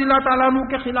عمر رضی اللہ تعالیٰ عنہ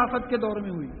کے خلافت کے دور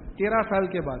میں ہوئی 13 سال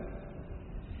کے بعد۔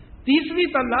 تیسری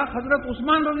طلاق حضرت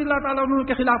عثمان رضی اللہ تعالیٰ عنہ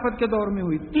کے خلافت کے دور میں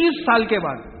ہوئی 30 سال کے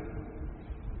بعد۔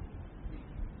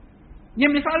 یہ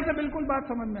مثال سے بالکل بات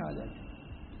سمجھ میں آ جائے۔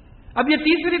 اب یہ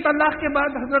تیسری طلاق کے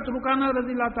بعد حضرت رکانہ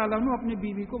رضی اللہ تعالیٰ عنہ اپنی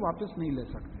بیوی کو واپس نہیں لے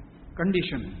سکتے۔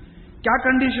 کنڈیشن ہے، کیا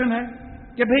کنڈیشن ہے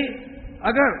کہ بھئی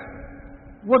اگر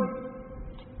وہ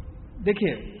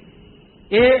دیکھیے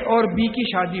اے اور بی کی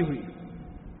شادی ہوئی،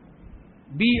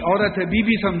 بی عورت ہے،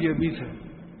 بی سمجھیے، بی سے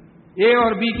اے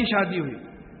اور بی کی شادی ہوئی،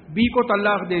 بی کو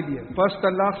طلاق دے دیے، فرسٹ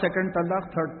طلاق، سیکنڈ طلاق،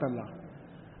 تھرڈ طلاق۔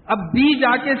 اب بی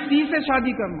جا کے سی سے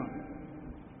شادی کرنا،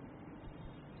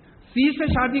 سی سے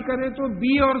شادی کرے تو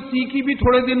بی اور سی کی بھی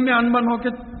تھوڑے دن میں انبن ہو کے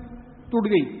ٹوٹ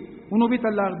گئی، انہوں بھی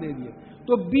طلاق دے دیے،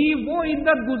 تو بی وہ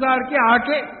عدت گزار کے آ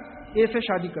کے اے سے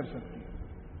شادی کر سکتی ہے۔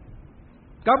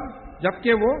 کب؟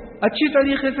 جبکہ وہ اچھی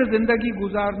طریقے سے زندگی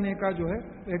گزارنے کا جو ہے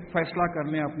ایک فیصلہ کر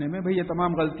لیں اپنے میں، بھئی یہ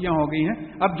تمام غلطیاں ہو گئی ہیں،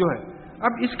 اب جو ہے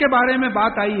اب اس کے بارے میں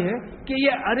بات آئی ہے کہ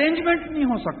یہ ارینجمنٹ نہیں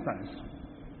ہو سکتا،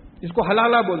 اس کو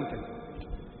حلالہ بولتے ہیں،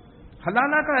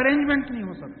 حلالہ کا ارینجمنٹ نہیں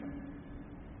ہو سکتا۔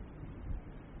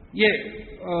 یہ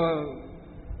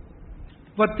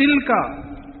وَتِلْكَ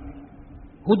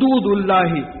حُدُودُ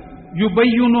اللَّهِ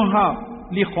يُبَيِّنُهَا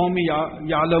لِقَوْمٍ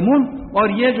يَعْلَمُونَ، اور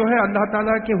یہ جو ہے اللہ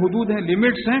تعالیٰ کے حدود ہیں،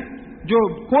 لمٹس ہیں، جو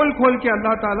کھول کھول کے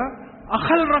اللہ تعالیٰ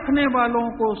عقل رکھنے والوں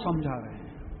کو سمجھا رہے ہیں۔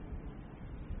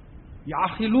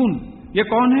 یعقلون یہ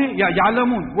کون ہے؟ یا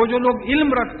یعلمون وہ جو لوگ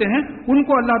علم رکھتے ہیں ان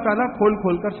کو اللہ تعالیٰ کھول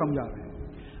کھول کر سمجھا رہے ہیں۔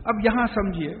 اب یہاں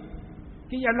سمجھیے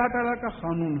کہ یہ اللہ تعالیٰ کا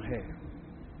قانون ہے۔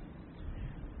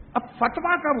 اب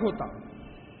فتویٰ کب ہوتا؟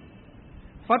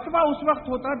 فتویٰ اس وقت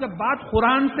ہوتا جب بات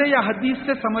قرآن سے یا حدیث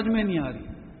سے سمجھ میں نہیں آ رہی۔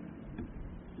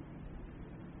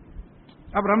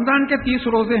 اب رمضان کے 30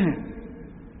 روزے ہیں،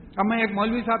 اب میں ایک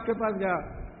مولوی صاحب کے پاس گیا،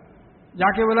 جا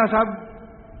کے بولا صاحب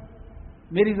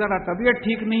میری ذرا طبیعت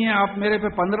ٹھیک نہیں ہے، آپ میرے پہ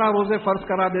 15 روزے فرض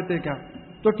کرا دیتے کیا؟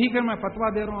 تو ٹھیک ہے میں فتویٰ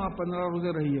دے رہا ہوں، آپ 15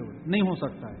 روزے رہیے ہوئے، نہیں ہو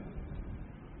سکتا ہے۔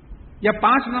 یا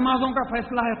 5 نمازوں کا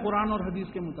فیصلہ ہے قرآن اور حدیث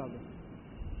کے مطابق،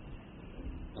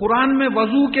 قرآن میں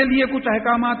وضو کے لیے کچھ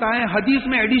احکامات آئے، حدیث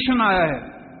میں ایڈیشن آیا ہے،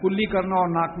 کلی کرنا اور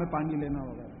ناک میں پانی لینا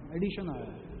وغیرہ، ایڈیشن آیا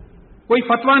ہے۔ کوئی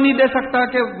فتویٰ نہیں دے سکتا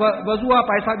کہ وضو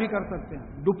آپ ایسا بھی کر سکتے ہیں،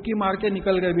 ڈبکی مار کے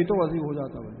نکل گئے بھی تو وضو ہو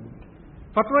جاتا وضو،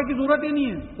 فتویٰ کی ضرورت ہی نہیں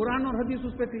ہے، قرآن اور حدیث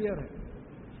اس پہ کلیئر ہے۔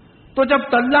 تو جب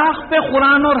طلاق پہ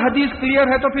قرآن اور حدیث کلیئر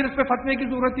ہے تو پھر اس پہ فتوے کی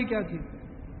ضرورت ہی کیا تھی؟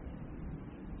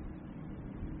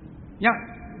 یا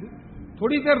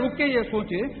تھوڑی دیر رک کے یہ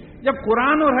سوچے، جب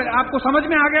قرآن اور آپ کو سمجھ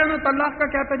میں آ گیا نا طلاق کا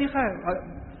کیا طریقہ ہے،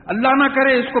 اللہ نہ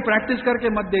کرے اس کو پریکٹس کر کے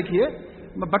مت دیکھیے،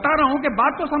 میں بتا رہا ہوں کہ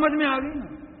بات تو سمجھ میں آ گئی نا،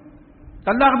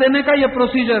 طلاق دینے کا یہ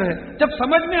پروسیجر ہے، جب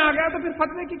سمجھ میں آ گیا تو پھر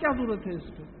فتوے کی کیا ضرورت ہے اس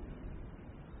پہ؟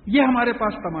 یہ ہمارے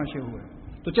پاس تماشے ہوئے۔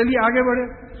 تو چلیے آگے بڑھے۔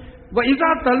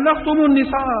 وَإِذَا طَلَّقْتُمُ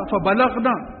النِّسَاءَ فَبَلَغْنَ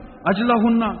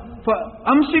أَجْلَهُنَّ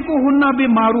فَأَمْسِكُوهُنَّ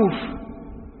بِمَعْرُوفٍ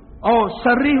أَوْ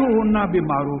سَرِّحُوهُنَّ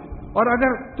بِمَعْرُوفٍ، اور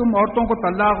اگر تم عورتوں کو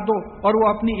طلاق دو اور وہ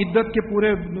اپنی عدت کے پورے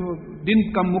دن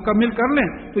مکمل کر لیں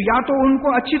تو یا تو ان کو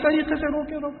اچھی طریقے سے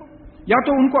روکو یا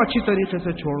تو ان کو اچھی طریقے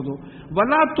سے چھوڑ دو۔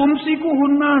 وَلَا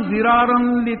تُمْسِكُوهُنَّ ضِرَارًا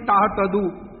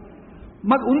لِتَعْتَدُوا،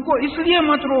 ان کو اس لیے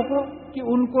مت روکو کہ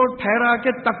ان کو ٹھہرا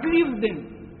کے تکلیف دیں۔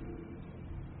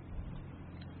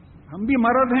 ہم بھی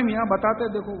مرد ہیں میاں،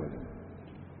 بتاتے دیکھو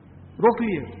روک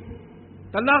لیے،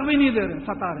 طلاق بھی نہیں دے رہے،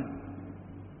 ستا رہے ہیں.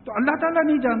 تو اللہ تعالیٰ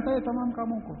نہیں جانتا یہ تمام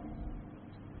کاموں کو.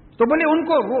 تو بولے ان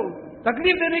کو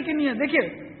تکلیف دینے کی نہیں ہے. دیکھیے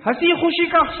ہنسی خوشی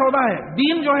کا سودا ہے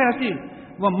دین جو ہے ہنسی.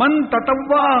 وہ من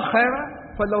تطوع خیر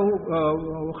فلہ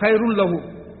خیر لہ،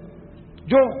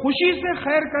 جو خوشی سے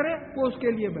خیر کرے وہ اس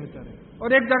کے لیے بہتر ہے.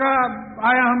 اور ایک جگہ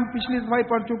آیا ہم پچھلی دفعہ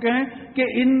پڑھ چکے ہیں کہ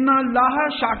ان اللہ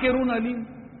شاکر علیم،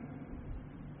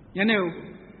 یعنی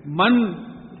من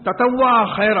تطوع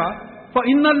خیرا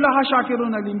فإن اللہ شاکر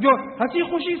علیم، جو ہنسی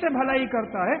خوشی سے بھلائی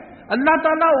کرتا ہے اللہ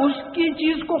تعالیٰ اس کی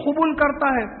چیز کو قبول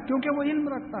کرتا ہے کیونکہ وہ علم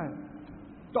رکھتا ہے.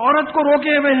 تو عورت کو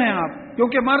روکے ہوئے ہیں آپ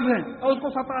کیونکہ مرد ہیں اور اس کو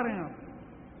ستا رہے ہیں آپ،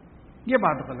 یہ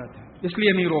بات غلط ہے، اس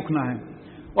لیے نہیں روکنا ہے.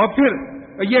 اور پھر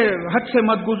یہ حد سے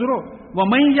مت گزرو.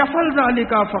 وَمَن يَفْعَلْ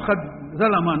ذَلِكَ فَقَدْ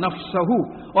ظَلَمَ نَفْسَهُ،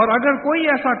 اور اگر کوئی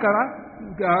ایسا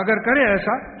اگر کرے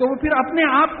ایسا تو وہ پھر اپنے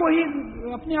آپ کو ہی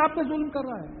اپنے آپ پہ ظلم کر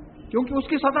رہا ہے، کیونکہ اس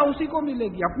کی سزا اسی کو ملے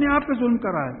گی، اپنے آپ پہ ظلم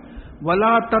کر رہا ہے.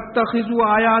 وَلَا تَتَّخِذُوا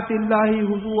آیَاتِ اللَّهِ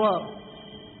هُزُوًا،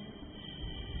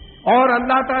 اور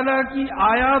اللہ تعالیٰ کی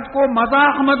آیات کو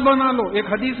مذاق مت بنا لو. ایک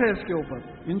حدیث ہے اس کے اوپر،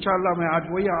 انشاءاللہ میں آج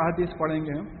وہی حدیث پڑھیں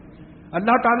گے ہم.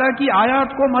 اللہ تعالیٰ کی آیات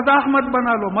کو مذاق مت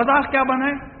بنا لو. مذاق کیا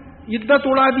بنائے؟ عدت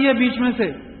اڑا دیے بیچ میں سے،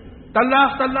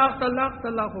 طلاق طلاق طلاق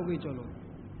طلاق ہو گئی. چلو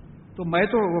تو میں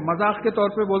تو مذاق کے طور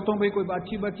پہ بولتا ہوں بھائی کوئی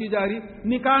بچی جا رہی،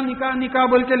 نکاح نکاح نکاح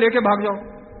بول کے لے کے بھاگ جاؤ،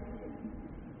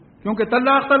 کیونکہ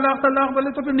طلاق طلاق طلاق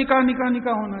بولے تو پھر نکاح نکاح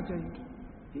نکاح ہونا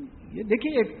چاہیے. یہ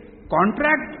دیکھیے ایک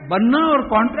کانٹریکٹ بننا اور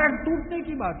کانٹریکٹ ٹوٹنے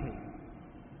کی بات ہے.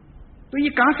 تو یہ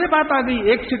کہاں سے بات آ گئی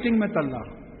ایک سٹنگ میں طلاق؟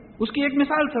 اس کی ایک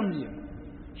مثال سمجھیے.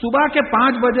 صبح کے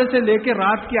 5 بجے سے لے کے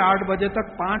رات کے 8 بجے تک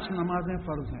 5 نمازیں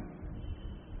فرض ہیں.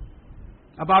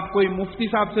 اب آپ کوئی مفتی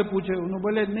صاحب سے پوچھے، انہوں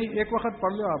بولے نہیں ایک وقت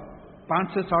پڑھ لو آپ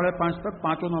 5 سے 5:30 تک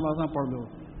 5 نمازیں پڑھ لو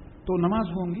تو نماز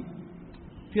ہوں گی.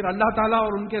 پھر اللہ تعالیٰ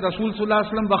اور ان کے رسول صلی اللہ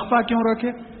علیہ وسلم وقفہ کیوں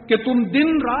رکھے کہ تم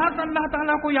دن رات اللہ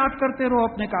تعالیٰ کو یاد کرتے رہو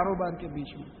اپنے کاروبار کے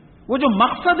بیچ میں. وہ جو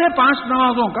مقصد ہے 5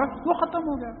 نمازوں کا وہ ختم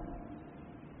ہو گیا.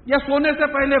 یا سونے سے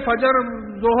پہلے فجر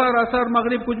ظہر اثر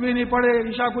مغرب کچھ بھی نہیں پڑھے،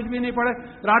 عشاء کچھ بھی نہیں پڑھے،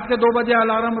 رات کے 2 بجے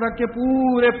الارم رکھ کے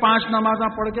پورے 5 نمازاں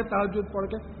پڑھ کے تہجد پڑھ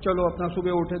کے چلو اپنا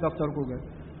صبح اٹھے دفتر کو گئے.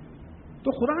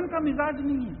 تو قرآن کا مزاج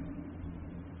نہیں ہے.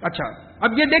 اچھا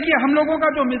اب یہ دیکھیے ہم لوگوں کا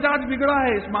جو مزاج بگڑا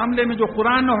ہے اس معاملے میں، جو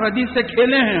قرآن اور حدیث سے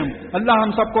کھیلے ہیں ہم، اللہ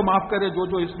ہم سب کو معاف کرے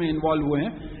جو اس میں انوالو ہوئے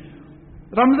ہیں.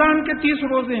 رمضان کے 30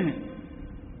 روزے ہیں،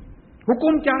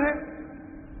 حکم کیا ہے؟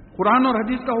 قرآن اور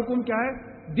حدیث کا حکم کیا ہے؟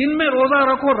 دن میں روزہ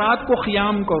رکھو، رات کو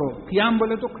قیام کرو. قیام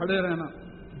بولے تو کھڑے رہنا،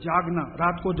 جاگنا،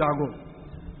 رات کو جاگو.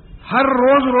 ہر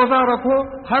روز روزہ رکھو،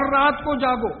 ہر رات کو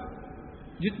جاگو،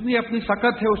 جتنی اپنی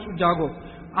سکت ہے اس کو جاگو.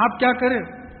 آپ کیا کریں؟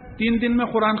 3 دن میں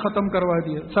قرآن ختم کروا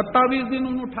دیے، 27 دن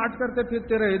انہوں ٹھاٹ کرتے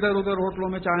پھرتے رہے ادھر ادھر ہوٹلوں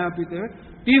میں چائے پیتے ہوئے.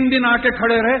 3 دن آ کے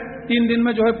کھڑے رہے، 3 دن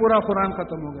میں جو ہے پورا قرآن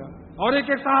ختم ہو گیا. اور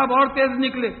ایک صاحب اور تیز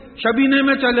نکلے، شبینے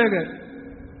میں چلے گئے.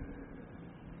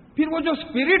 پھر وہ جو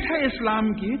اسپرٹ ہے اسلام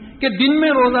کی کہ دن میں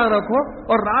روزہ رکھو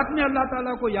اور رات میں اللہ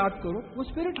تعالیٰ کو یاد کرو، وہ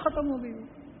اسپرٹ ختم ہو گئی.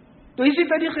 تو اسی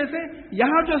طریقے سے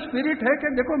یہاں جو اسپرٹ ہے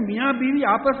کہ دیکھو میاں بیوی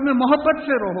آپس میں محبت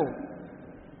سے رہو،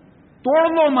 توڑ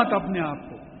لو مت اپنے آپ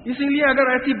کو. اسی لیے اگر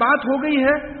ایسی بات ہو گئی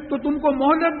ہے تو تم کو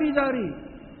مہلت دی جا رہی،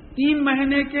 3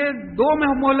 مہینے کے 2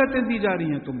 مہلتیں دی جا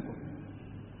رہی ہیں تم کو.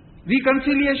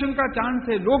 ریکنسیلیشن کا چانس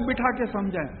ہے، لوگ بٹھا کے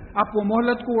سمجھائیں، آپ وہ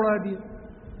مہلت کو اڑا دیے.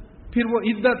 پھر وہ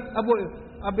عدت،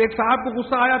 اب ایک صاحب کو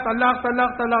غصہ آیا، طلاق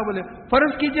طلاق طلاق بولے.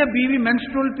 فرض کیجئے بیوی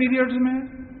مینسٹرول پیریڈز میں ہے،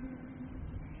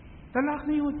 طلاق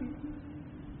نہیں ہوتی.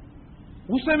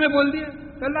 غصے میں بول دیے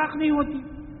طلاق نہیں ہوتی.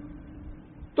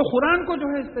 تو قرآن کو جو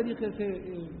ہے اس طریقے سے،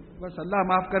 بس اللہ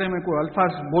معاف کرے میں کوئی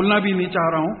الفاظ بولنا بھی نہیں چاہ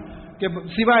رہا ہوں کہ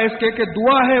سوائے اس کے کہ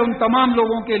دعا ہے ان تمام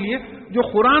لوگوں کے لیے جو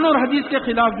قرآن اور حدیث کے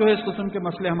خلاف جو ہے اس قسم کے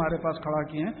مسئلے ہمارے پاس کھڑا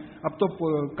کیے ہیں. اب تو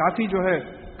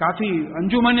کافی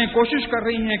انجمنیں کوشش کر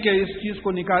رہی ہیں کہ اس چیز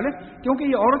کو نکالیں، کیونکہ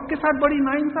یہ عورت کے ساتھ بڑی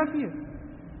ناانصافی ہے،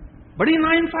 بڑی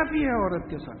ناانصافی ہے عورت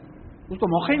کے ساتھ، اس کو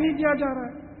موقع ہی نہیں دیا جا رہا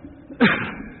ہے.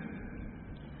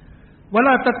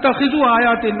 وَلَا تَتَّخِذُوا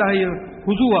آیَاتِ اللَّهِ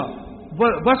هُزُوًا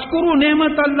وَاذْكُرُوا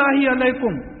نِعْمَتَ اللَّهِ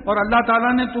عَلَيْكُمْ، اور اللہ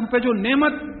تعالیٰ نے تم پہ جو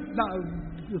نعمت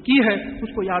کی ہے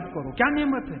اس کو یاد کرو. کیا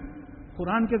نعمت ہے؟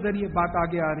 قرآن کے ذریعے بات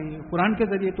آگے آ رہی ہے، قرآن کے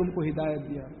ذریعے تم کو ہدایت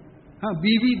دیا، ہاں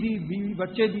بیوی دی، بیوی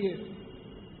بچے دیے،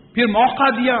 پھر موقع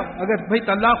دیا، اگر بھائی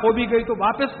طلاق ہو بھی گئی تو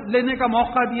واپس لینے کا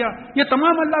موقع دیا. یہ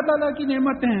تمام اللہ تعالیٰ کی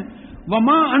نعمتیں ہیں.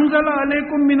 وَمَا أَنزَلَ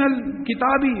عَلَيْكُم مِّنَ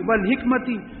الْكِتَابِ وَالْحِكْمَةِ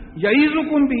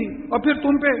يَعِظُكُم بِهِ، اور پھر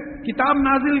تم پہ کتاب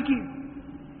نازل کی،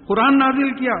 قرآن نازل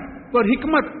کیا، اور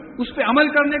حکمت، اس پہ عمل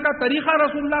کرنے کا طریقہ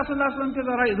رسول اللہ صلی اللہ علیہ وسلم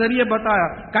کے ذریعے بتایا.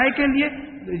 کائے کے لیے؟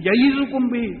 یعظکم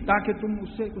بھی، تاکہ تم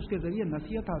اس کے ذریعے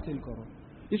نصیحت حاصل کرو.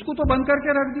 اس کو تو بند کر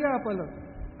کے رکھ دیا آپ الگ،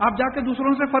 آپ جا کے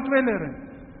دوسروں سے فتوے لے رہے ہیں.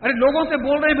 ارے لوگوں سے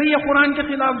بول رہے ہیں بھئی یہ قرآن کے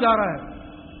خلاف جا رہا ہے،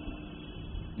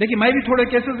 دیکھیے میں بھی تھوڑے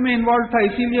کیسز میں انوالو تھا،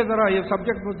 اسی لیے ذرا یہ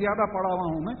سبجیکٹ بہت زیادہ پڑھا ہوا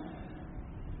ہوں میں.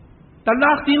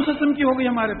 طلاق 3 قسم کی ہو گئی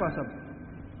ہمارے پاس اب.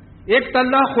 ایک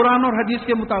طلاق قرآن اور حدیث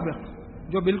کے مطابق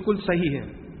جو بالکل صحیح ہے،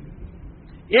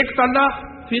 ایک طلاق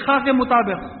فقہ کے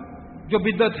مطابق جو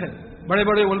بدعت ہے، بڑے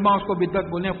بڑے علماء اس کو بدعت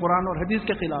بولے ہیں، قرآن اور حدیث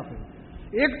کے خلاف ہے.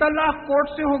 ایک طلاق کورٹ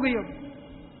سے ہو گئی، اب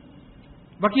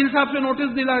وکیل صاحب سے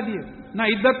نوٹس دلا دیے، نہ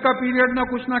عدت کا پیریڈ نہ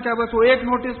کچھ نہ کیا، بس وہ ایک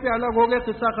نوٹس پہ الگ ہو گئے،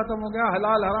 قصہ ختم ہو گیا،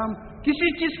 حلال حرام کسی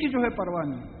چیز کی جو ہے پرواہ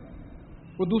نہیں.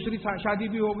 وہ دوسری شادی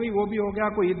بھی ہو گئی، وہ بھی ہو گیا،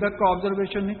 کوئی عدت کا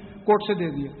آبزرویشن نہیں، کورٹ سے دے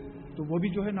دیا، تو وہ بھی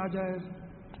جو ہے ناجائز.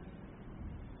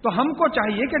 تو ہم کو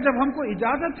چاہیے کہ جب ہم کو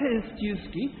اجازت ہے اس چیز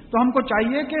کی، تو ہم کو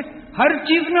چاہیے کہ ہر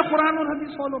چیز میں قرآن اور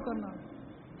حدیث فالو کرنا،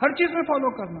 ہر چیز میں فالو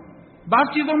کرنا. بعض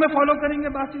چیزوں میں فالو کریں گے،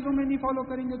 بعض چیزوں میں نہیں فالو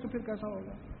کریں گے، تو پھر کیسا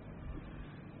ہوگا؟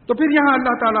 تو پھر یہاں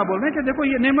اللہ تعالیٰ بول رہے ہیں کہ دیکھو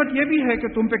یہ نعمت یہ بھی ہے کہ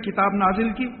تم پہ کتاب نازل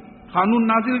کی، قانون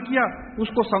نازل کیا، اس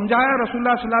کو سمجھایا رسول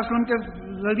اللہ صلی اللہ علیہ وسلم کے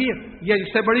ذریعے. یہ اس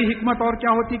سے بڑی حکمت اور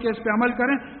کیا ہوتی کہ اس پہ عمل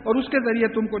کریں، اور اس کے ذریعے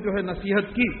تم کو جو ہے نصیحت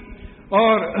کی.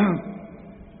 اور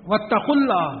واتقوا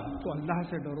اللہ، تو اللہ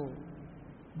سے ڈرو.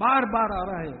 بار بار آ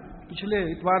رہا ہے، پچھلے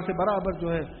اتوار سے برابر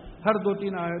جو ہے ہر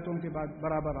 2-3 آیتوں کے بعد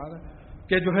برابر آ رہا ہے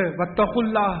کہ جو ہے واتقوا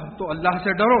اللہ، تو اللہ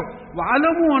سے ڈرو.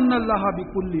 وَاعْلَمُوا أَنَّ اللَّهَ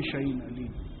بِكُلِّ شَيْءٍ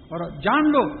عَلِيمٌ، اور جان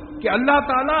لو کہ اللہ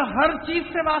تعالیٰ ہر چیز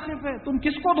سے واقف ہے. تم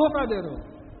کس کو دھوکہ دے رہے ہو؟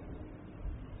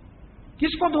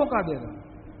 کس کو دھوکہ دے رہے ہو؟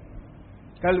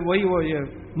 کل وہی وہ یہ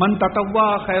من تطوع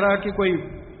خیرہ کی کوئی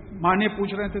معنی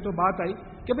پوچھ رہے تھے، تو بات آئی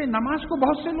کہ بھئی نماز کو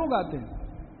بہت سے لوگ آتے ہیں.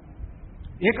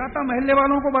 ایک آتا محلے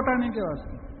والوں کو بتانے کے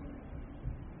واسطے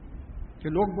کہ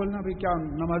لوگ بولنا بھئی کیا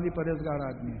نمازی پرہیزگار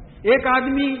آدمی ہے. ایک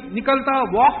آدمی نکلتا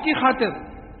واک کی خاطر،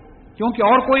 کیونکہ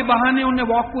اور کوئی بہانے انہیں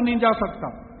واک کو نہیں جا سکتا.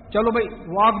 چلو بھئی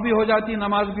واک بھی ہو جاتی،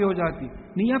 نماز بھی ہو جاتی،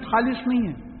 نیت خالص نہیں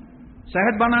ہے.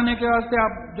 صحت بنانے کے واسطے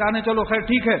آپ جانے، چلو خیر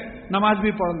ٹھیک ہے نماز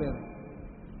بھی پڑھ لے رہے.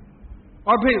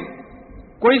 اور پھر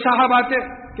کوئی صاحب آتے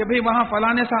کہ بھئی وہاں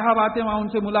فلانے صاحب آتے، وہاں ان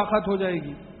سے ملاقات ہو جائے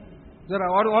گی ذرا،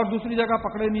 اور دوسری جگہ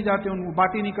پکڑے نہیں جاتے، ان کو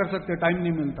بات ہی نہیں کر سکتے، ٹائم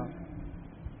نہیں ملتا.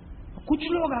 کچھ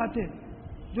لوگ آتے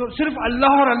جو صرف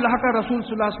اللہ اور اللہ کا رسول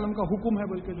صلی اللہ علیہ وسلم کا حکم ہے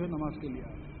بلکہ جو ہے نماز کے لیے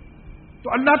آتے.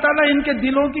 تو اللہ تعالیٰ ان کے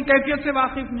دلوں کی کیفیت سے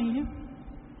واقف نہیں ہے.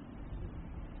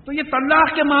 تو یہ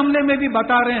طلاق کے معاملے میں بھی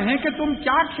بتا رہے ہیں کہ تم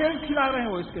کیا کھیل کھلا رہے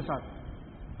ہو اس کے ساتھ.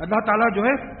 اللہ تعالیٰ جو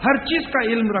ہے ہر چیز کا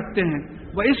علم رکھتے ہیں.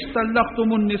 وَإِسْتَلَّقْتُمُ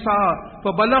النِّسَاءَ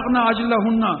فَبَلَغْنَ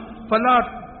أَجْلَهُنَّ فَلَا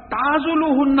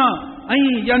تَعْزُلُوهُنَّ أَن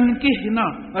يَنكِحْنَ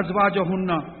أَزْوَاجَهُنَّ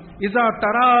إِذَا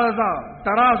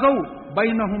تَرَاضَوْا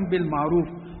بَيْنَهُم بِالْمَعْرُوفِ.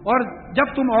 اور جب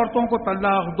تم عورتوں کو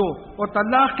طلاق دو اور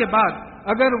طلاق کے بعد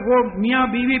اگر وہ میاں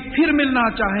بیوی پھر ملنا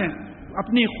چاہیں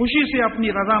اپنی خوشی سے، اپنی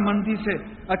رضامندی سے،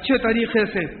 اچھے طریقے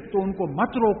سے، تو ان کو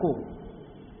مت روکو.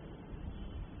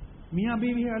 میاں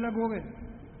بیوی الگ ہو گئے،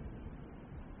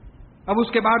 اب اس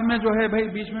کے بعد میں جو ہے بھائی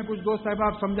بیچ میں کچھ دوست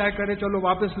احباب سمجھائے کرے چلو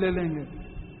واپس لے لیں گے.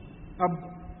 اب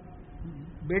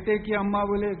بیٹے کی اماں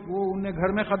بولے وہ انہیں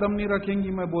گھر میں قدم نہیں رکھیں گی،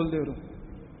 میں بول دے رہا ہوں.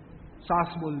 ساس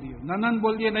بول دیے، ننند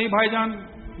بول دیے نہیں بھائی جان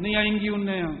نہیں آئیں گی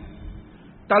انہیں یہاں.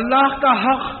 طلاق کا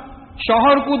حق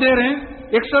شوہر کو دے رہے ہیں،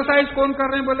 ایکسرسائز کون کر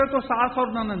رہے ہیں بولے تو ساس اور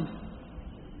ننند.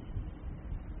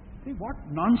 What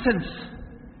naan sense.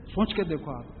 سوچ کے دیکھو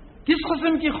آپ کس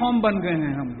قسم کی قوم بن گئے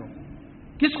ہیں ہم لوگ،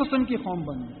 کس قسم کی قوم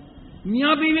بن گئے.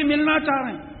 میاں بیوی ملنا چاہ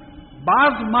رہے ہیں،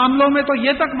 بعض معاملوں میں تو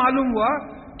یہ تک معلوم ہوا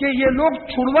کہ یہ لوگ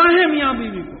چھڑوا ہیں میاں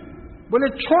بیوی کو. بولے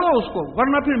چھوڑو اس کو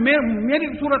ورنہ پھر میری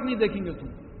صورت نہیں دیکھیں گے تم.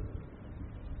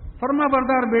 فرما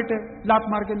بردار بیٹے لات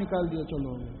مار کے نکال دیا،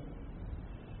 چلو.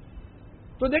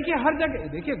 تو دیکھیے ہر جگہ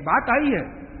دیکھیے بات آئی ہے،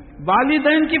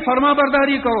 والدین کی فرما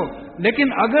برداری کرو، لیکن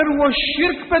اگر وہ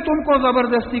شرک پہ تم کو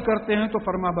زبردستی کرتے ہیں تو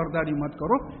فرما برداری مت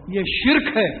کرو، یہ شرک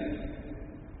ہے.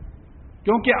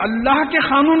 کیونکہ اللہ کے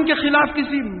قانون کے خلاف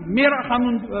کسی میرا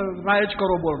قانون رائج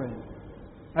کرو بول رہے ہیں.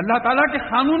 اللہ تعالیٰ کے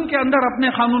قانون کے اندر اپنے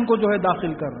قانون کو جو ہے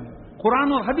داخل کر رہے ہیں.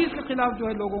 قرآن اور حدیث کے خلاف جو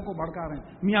ہے لوگوں کو بھڑکا رہے ہیں،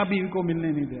 میاں بیوی کو ملنے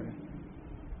نہیں دے رہے ہیں.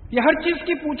 یہ ہر چیز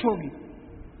کی پوچھ ہوگی،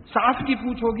 ساس کی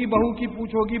پوچھ ہوگی، بہو کی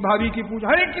پوچھ ہوگی، بھابھی کی پوچھ،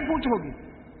 ہر ایک کی پوچھ ہوگی.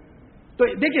 تو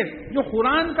دیکھیں جو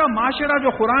قرآن کا معاشرہ،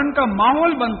 جو قرآن کا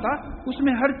ماحول بنتا اس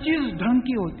میں ہر چیز ڈھنگ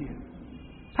کی ہوتی ہے،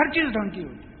 ہر چیز ڈھنگ کی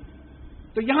ہوتی ہے.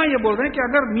 تو یہاں یہ بول رہے ہیں کہ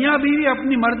اگر میاں بیوی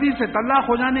اپنی مرضی سے طلاق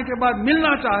ہو جانے کے بعد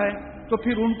ملنا چاہے تو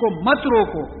پھر ان کو مت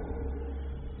روکو.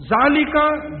 ذالک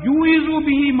یوعظ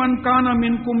بہ من کان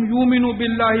منکم یؤمن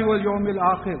باللہ والیوم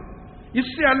الآخر. اس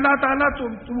سے اللہ تعالیٰ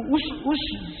اس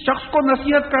شخص کو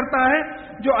نصیحت کرتا ہے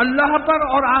جو اللہ پر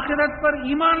اور آخرت پر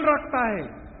ایمان رکھتا ہے.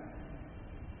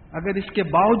 اگر اس کے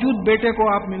باوجود بیٹے کو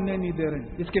آپ ملنے نہیں دے رہے ہیں،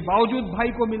 اس کے باوجود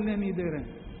بھائی کو ملنے نہیں دے رہے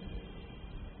ہیں،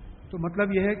 تو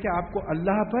مطلب یہ ہے کہ آپ کو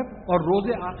اللہ پر اور روز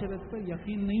آخرت پر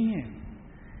یقین نہیں ہے.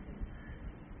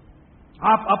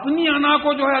 آپ اپنی انا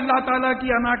کو جو ہے اللہ تعالیٰ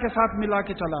کی انا کے ساتھ ملا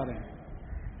کے چلا رہے ہیں۔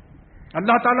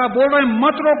 اللہ تعالیٰ بول رہے ہیں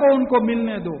مت روکو ان کو،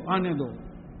 ملنے دو، آنے دو،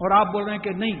 اور آپ بول رہے ہیں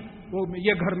کہ نہیں وہ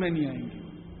یہ گھر میں نہیں آئیں گے۔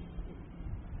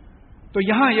 تو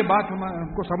یہاں یہ بات ہم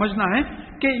کو سمجھنا ہے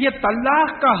کہ یہ طلاق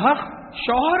کا حق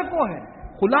شوہر کو ہے،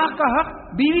 خلاق کا حق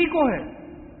بیوی کو ہے۔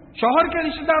 شوہر کے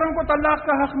رشتہ داروں کو طلاق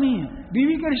کا حق نہیں ہے،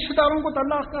 بیوی کے رشتہ داروں کو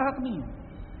طلاق کا حق نہیں ہے۔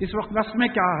 اس وقت نس میں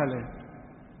کیا حل ہے؟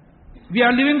 وی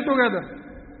آر لیونگ ٹوگیدر،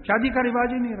 شادی کا رواج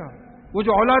ہی نہیں رہا۔ وہ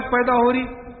جو اولاد پیدا ہو رہی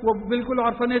وہ بالکل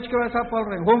آرفنیج کے ویسا پڑھ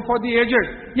رہے ہیں، ہوم فار دی ایجڈ۔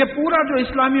 یہ پورا جو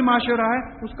اسلامی معاشرہ ہے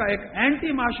اس کا ایک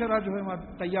اینٹی معاشرہ جو ہے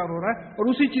تیار ہو رہا ہے، اور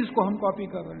اسی چیز کو ہم کاپی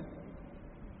کر رہے ہیں۔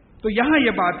 تو یہاں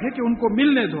یہ بات ہے کہ ان کو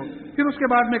ملنے دو۔ پھر اس کے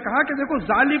بعد میں کہا کہ دیکھو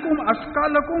ذالکم ازکی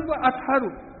لکم و اطہر،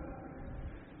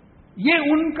 یہ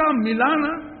ان کا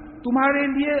ملانا تمہارے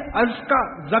لیے ازکا،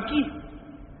 زکی،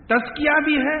 تزکیہ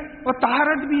بھی ہے اور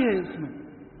طہارت بھی ہے۔ اس میں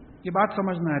یہ بات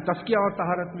سمجھنا ہے، تزکیہ اور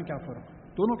طہارت میں کیا فرق ہے؟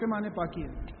 دونوں کے معنی پاکی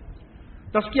ہے۔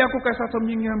 تزکیہ کو کیسا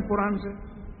سمجھیں گے ہم قرآن سے؟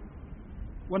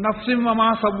 وَنَفْسٍ وَمَا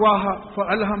سَوَّاهَا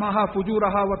فَأَلْهَمَهَا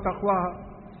فُجُورَهَا وَتَقْوَاهَا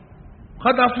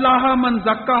قد افلاح من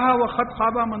زکاها وقد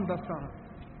خاب من دساها۔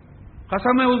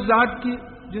 قسم ہے اس ذات کی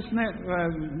جس نے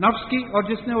نفس کی اور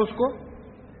جس نے اس کو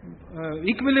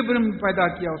ایکویلیبرم پیدا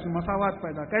کیا، اس میں مساوات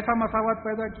پیدا۔ کیسا مساوات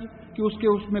پیدا کی کہ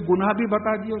اس میں گناہ بھی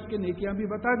بتا دی، اس کے نیکیاں بھی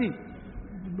بتا دی،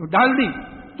 ڈال دی۔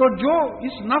 تو جو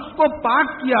اس نفس کو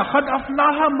پاک کیا، قد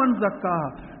افلاح من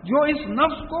زکاها، جو اس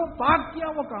نفس کو پاک کیا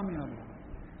وہ کامیاب ہے۔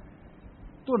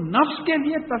 تو نفس کے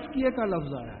لیے تزکیے کا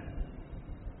لفظ آیا ہے،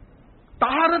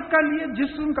 طہارت کا لیے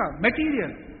جسم کا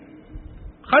میٹیریل،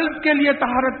 قلب کے لیے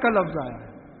طہارت کا لفظ آیا ہے،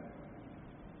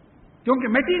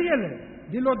 کیونکہ میٹیریل ہے۔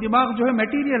 دل و دماغ جو ہے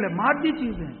میٹیریل ہے، مادی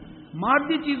چیزیں ہیں۔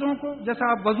 مادی چیزوں کو جیسا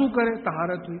آپ وضو کرے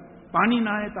طہارت ہوئی، پانی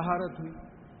نہائے طہارت ہوئی،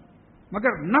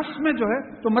 مگر نفس میں جو ہے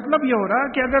تو مطلب یہ ہو رہا ہے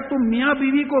کہ اگر تم میاں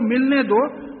بیوی کو ملنے دو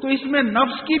تو اس میں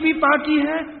نفس کی بھی پاکی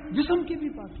ہے، جسم کی بھی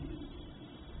پاکی ہے۔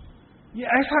 یہ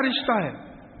ایسا رشتہ ہے۔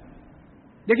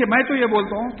 دیکھیے میں تو یہ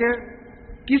بولتا ہوں کہ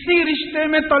کسی رشتے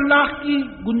میں طلاق کی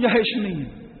گنجائش نہیں ہے۔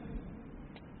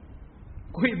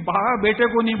 کوئی باپ بیٹے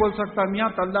کو نہیں بول سکتا میاں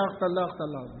طلاق طلاق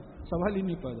طلاق، سوال ہی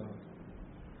نہیں پیدا ہوتا۔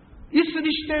 اس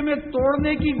رشتے میں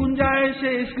توڑنے کی گنجائش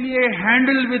ہے، اس لیے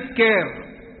ہینڈل وتھ کیئر۔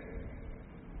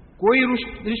 کوئی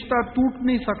رشتہ ٹوٹ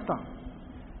نہیں سکتا۔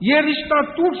 یہ رشتہ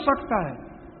ٹوٹ سکتا ہے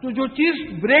تو جو چیز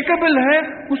بریکیبل ہے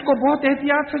اس کو بہت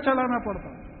احتیاط سے چلانا پڑتا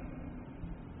ہے۔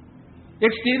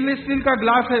 ایک اسٹیل کا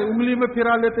گلاس ہے، انگلی میں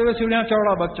پھرا لیتے ہوئے سیڑھیاں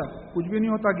چڑھا بچہ، کچھ بھی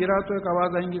نہیں ہوتا، گرا تو ایک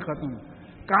آواز آئیں گی، ختم۔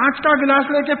 کانچ کا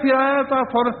گلاس لے کے پھرایا تو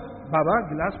فوراً بابا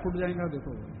گلاس پھٹ جائے گا،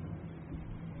 دیکھو۔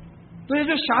 تو یہ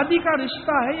جو شادی کا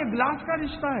رشتہ ہے یہ گلاس کا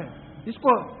رشتہ ہے، اس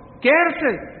کو کیئر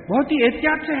سے، بہت ہی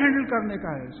احتیاط سے ہینڈل کرنے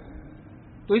کا ہے۔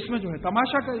 تو اس میں جو ہے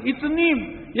تماشا کر، اتنی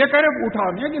یہ کرے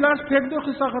اٹھاؤ نہیں گلاس پھینک دو،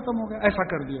 قصہ ختم ہو گیا، ایسا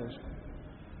کر دیا اس کو۔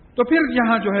 تو پھر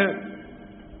یہاں جو ہے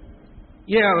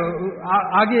یہ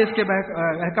آگے اس کے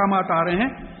احکامات آ رہے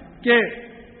ہیں کہ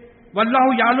واللہ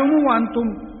یعلم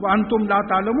وانتم لا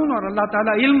تعلمون، اور اللہ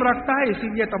تعالیٰ علم رکھتا ہے اسی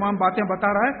لیے تمام باتیں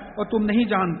بتا رہا ہے اور تم نہیں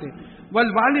جانتے۔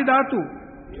 والوالدات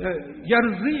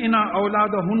یرضعن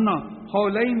اولادہن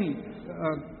حولین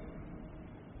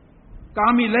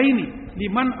کاملین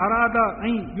لمن اراد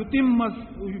ان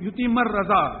یتم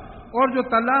الرضاع، اور جو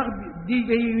طلاق دی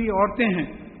گئی ہوئی عورتیں ہیں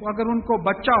اگر ان کو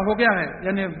بچہ ہو گیا ہے،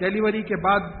 یعنی ڈیلیوری کے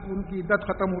بعد ان کی عدت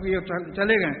ختم ہو گئی اور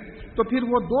چلے گئے، تو پھر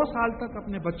وہ 2 سال تک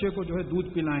اپنے بچے کو جو ہے دودھ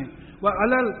پلائیں۔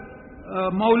 وعلی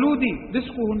المولود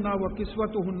رزقہن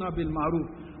وکسوتہن بالمعروف،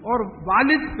 اور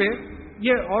والد پہ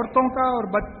یہ عورتوں کا اور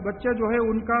بچے جو ہے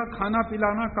ان کا کھانا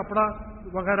پلانا، کپڑا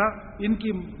وغیرہ ان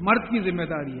کی مرد کی ذمہ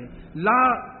داری ہے۔ لا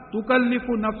تکلف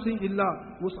نفس الا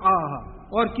وسعها،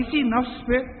 اور کسی نفس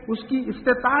پہ اس کی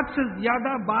استطاعت سے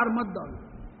زیادہ بار مت ڈالو۔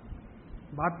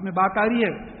 بات آ رہی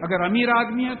ہے، اگر امیر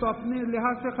آدمی ہے تو اپنے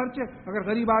لحاظ سے خرچے، اگر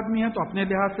غریب آدمی ہے تو اپنے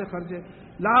لحاظ سے خرچے۔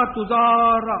 لا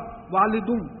تضار والد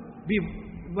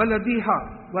بولدیہا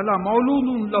ولا مولود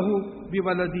لہ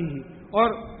بولدیہ، اور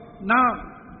نہ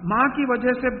ماں کی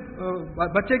وجہ سے،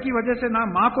 بچے کی وجہ سے نہ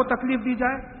ماں کو تکلیف دی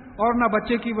جائے اور نہ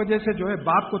بچے کی وجہ سے جو ہے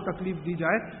باپ کو تکلیف دی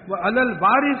جائے۔ وعلی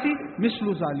الوارث مثل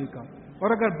ذالک، اور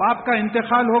اگر باپ کا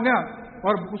انتقال ہو گیا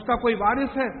اور اس کا کوئی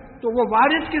وارث ہے تو وہ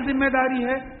وارث کی ذمہ داری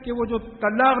ہے کہ وہ جو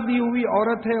طلاق دی ہوئی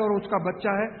عورت ہے اور اس کا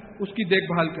بچہ ہے اس کی دیکھ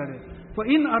بھال کرے۔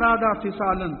 فَإِنْ أَرَادَا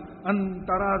فِصَالًا أَنْ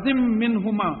تَرَاضٍ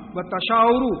مِّنْهُمَا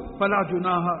وَتَشَاوُرٌ فَلَا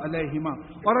جُنَاحَ عَلَيْهِمَا،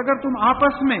 اور اگر تم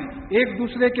آپس میں ایک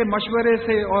دوسرے کے مشورے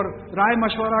سے اور رائے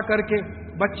مشورہ کر کے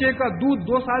بچے کا دودھ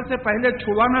 2 سال سے پہلے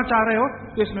چھڑوانا چاہ رہے ہو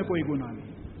تو اس میں کوئی گناہ نہیں،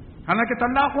 حالانکہ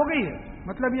طلاق ہو گئی ہے۔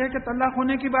 مطلب یہ ہے کہ طلاق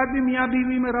ہونے کے بعد بھی میاں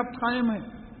بیوی میں ربط قائم ہے۔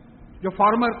 جو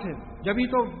فارمر تھے جبھی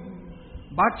تو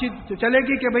بات چیت چلے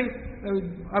گی کہ بھئی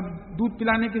اب دودھ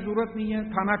پلانے کی ضرورت نہیں ہے،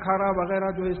 کھانا کھارا وغیرہ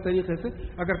جو ہے اس طریقے سے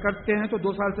اگر کرتے ہیں تو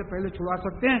 2 سال سے پہلے چھڑوا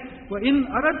سکتے ہیں. وَإِنْ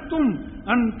أَرَدْتُمْ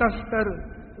أَنْ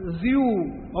تَسْتَرْضِعُوا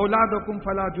أَوْلَادَكُمْ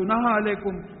فَلَا جُنَاحَ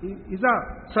عَلَيْكُمْ إِذَا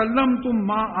سَلَّمْتُمْ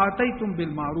مَا آتَيْتُمْ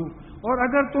بِالْمَعْرُوفِ. اور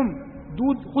اگر تم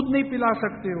دودھ خود نہیں پلا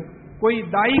سکتے ہو، کوئی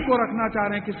دائی کو رکھنا چاہ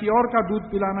رہے ہیں، کسی اور کا دودھ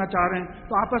پلانا چاہ رہے ہیں،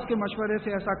 تو آپس کے مشورے سے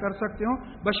ایسا کر سکتے ہو،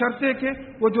 بشرطے کہ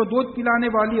وہ جو دودھ پلانے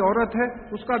والی عورت ہے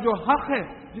اس کا جو حق ہے،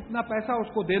 جتنا پیسہ اس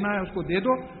کو دینا ہے اس کو دے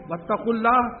دو. واتقوا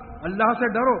اللہ، اللہ سے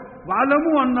ڈرو.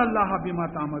 وَاعْلَمُوا أَنَّ اللَّهَ بِمَا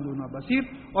تَعْمَلُونَ بَصِيرٌ.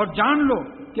 اور جان لو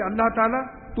کہ اللہ تعالیٰ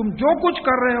تم جو کچھ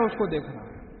کر رہے ہو اس کو دیکھ رہا ہے.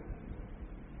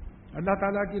 اللہ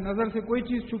تعالیٰ کی نظر سے کوئی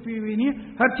چیز چھپی ہوئی نہیں ہے،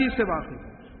 ہر چیز سے واقف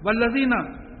ہے. وَالَّذِينَ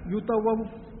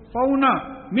يُتَوَفَّوْنَ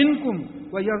مِنْكُمْ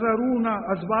وَيَذَرُونَ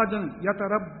أَزْوَاجًا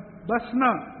يَتَرَبَّصْنَ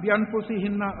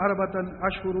بِأَنفُسِهِنَّ أَرْبَعَةَ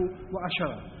أَشْهُرٍ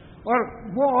وَعَشْرًا. اور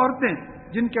وہ عورتیں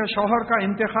جن کے شوہر کا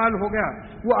انتقال ہو گیا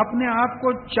وہ اپنے آپ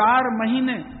کو 4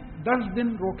 مہینے 10 دن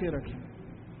روکے رکھیں.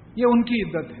 یہ ان کی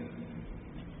عدت ہے.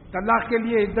 طلاق کے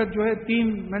لیے عدت جو ہے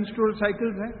 3 مینسٹرول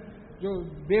سائیکلز ہیں. جو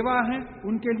بیوہ ہیں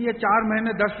ان کے لیے 4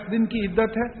 مہینے 10 دن کی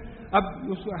عدت ہے. اب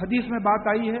اس حدیث میں بات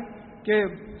آئی ہے کہ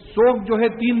سوگ جو ہے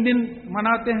 3 دن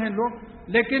مناتے ہیں لوگ،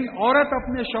 لیکن عورت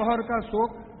اپنے شوہر کا سوگ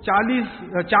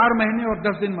 4 مہینے اور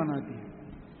 10 دن مناتی ہے.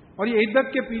 اور یہ عدت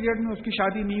کے پیریڈ میں اس کی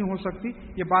شادی نہیں ہو سکتی.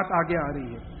 یہ بات آگے آ رہی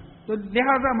ہے. تو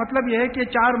لہذا مطلب یہ ہے کہ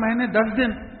 4 مہینے 10 دن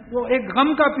وہ ایک غم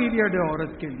کا پیریڈ ہے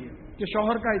عورت کے لیے کہ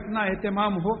شوہر کا اتنا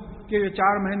اہتمام ہو کہ یہ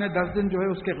 4 مہینے 10 دن جو ہے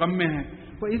اس کے غم میں ہیں.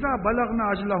 فَإِذَا بَلَغْنَ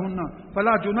أَجْلَهُنَّ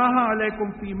فَلَا جُنَاحَ عَلَيْكُمْ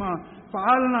فِي مَا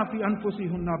فَعَلْنَ فِي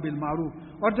أَنفُسِهُنَّ بِالْمَعْرُوفِ.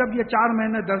 اور جب یہ 4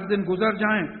 مہینے 10 دن گزر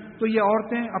جائیں تو یہ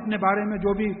عورتیں اپنے بارے میں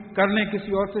جو بھی کر لیں،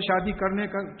 کسی اور سے شادی کرنے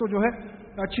کا تو جو ہے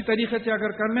اچھی طریقے سے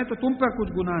اگر کر لیں تو تم پر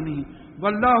کچھ گناہ نہیں.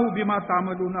 واللہ بما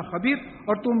تعملون خبیر.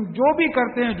 اور تم جو بھی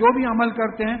کرتے ہیں، جو بھی عمل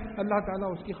کرتے ہیں، اللہ تعالیٰ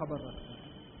اس کی خبر رکھتا ہے.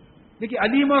 دیکھیے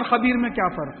علیم اور خبیر میں کیا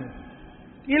فرق ہے.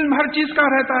 علم ہر چیز کا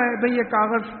رہتا ہے. بھئی یہ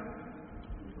کاغذ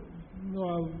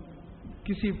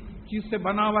کسی چیز سے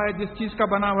بنا ہوا ہے، جس چیز کا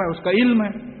بنا ہوا ہے اس کا علم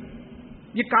ہے.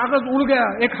 یہ کاغذ اڑ گیا،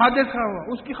 ایک حادثہ ہوا،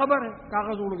 اس کی خبر ہے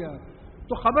کاغذ اڑ گیا.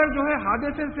 تو خبر جو ہے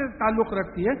حادثے سے تعلق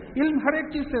رکھتی ہے، علم ہر ایک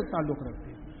چیز سے تعلق رکھتی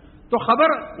ہے. تو خبر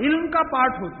علم کا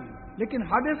پارٹ ہوتی ہے، لیکن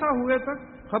حادثہ ہوئے تک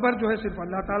خبر جو ہے صرف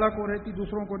اللہ تعالیٰ کو رہتی،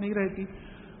 دوسروں کو نہیں رہتی.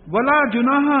 ولا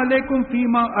جناح علیکم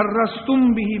فیما ارستم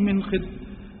به من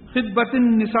خطبۃ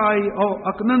النساء او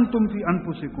اکننتم فی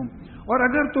انفسکم. اور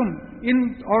اگر تم ان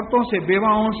عورتوں سے،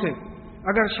 بیواؤں سے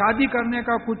اگر شادی کرنے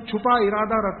کا کچھ چھپا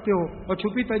ارادہ رکھتے ہو اور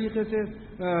چھپی طریقے سے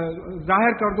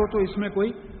ظاہر کر دو تو اس میں کوئی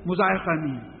مضائقہ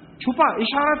نہیں ہے. چھپا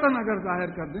اشارتاً اگر ظاہر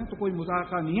کر دیں تو کوئی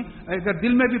مضائقہ نہیں ہے. اگر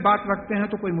دل میں بھی بات رکھتے ہیں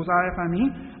تو کوئی مضائقہ نہیں.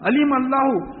 علیم اللہ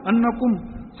انکم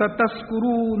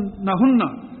ستذکرونہن.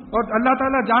 اور اللہ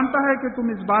تعالیٰ جانتا ہے کہ تم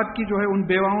اس بات کی جو ہے ان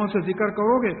بیواؤں سے ذکر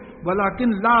کرو گے.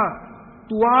 ولیکن لا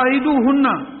تواعدوہن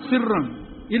سرا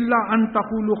الا ان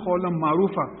تقولوا قولا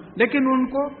معروفا. لیکن ان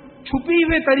کو چھپی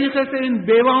ہوئے طریقے سے ان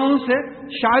بیواؤں سے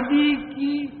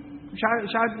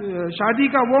شادی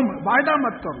کا وہ وعدہ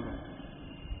مت کر لو.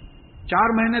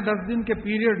 4 مہینے 10 دن کے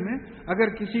پیریڈ میں اگر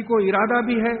کسی کو ارادہ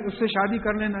بھی ہے اس سے شادی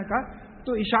کر لینے کا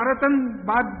تو اشارتاً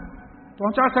بات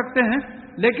پہنچا سکتے ہیں،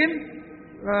 لیکن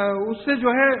اس سے جو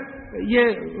ہے یہ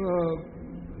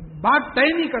بات طے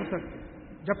نہیں کر سکتے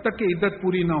جب تک کہ عدت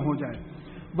پوری نہ ہو جائے.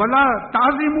 ولا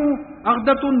تعظموا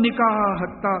عقدۃ النکاح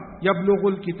حتی یبلغ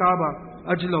الکتاب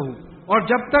اجلہ. اور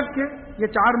جب تک کہ یہ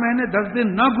 4 مہینے 10 دن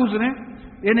نہ گزریں،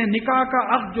 یعنی نکاح کا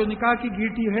عقد جو نکاح کی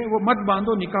گیٹی ہے وہ مت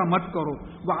باندھو، نکاح مت کرو.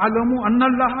 وَعَلَمُوا أَنَّ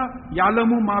اللَّهَ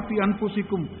يَعْلَمُ مَا فِي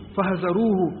أَنفُسِكُمْ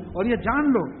فَاحْذَرُوهُ. اور یہ جان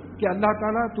لو کہ اللہ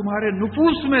تعالیٰ تمہارے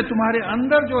نفوس میں، تمہارے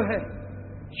اندر جو ہے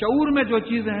شعور میں جو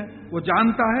چیزیں ہیں وہ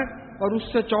جانتا ہے، اور اس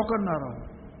سے چوکن نہ رہو.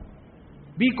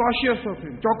 بی کاشیس آف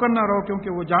ہم، چوکن نہ رہو کیونکہ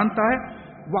وہ جانتا ہے.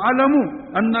 وَعَلَمُوا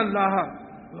أَنَّ اللَّهَ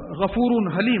غَفُورٌ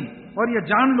حَلِيمٌ. اور یہ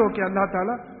جان لو کہ اللہ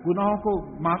تعالیٰ گناہوں کو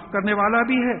معاف کرنے والا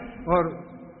بھی ہے اور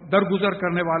درگزر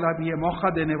کرنے والا بھی ہے، موقع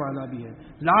دینے والا بھی ہے.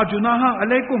 لا جناح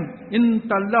علیکم ان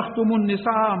طلقتم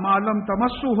النساء ما لم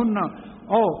تمسوهن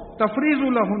او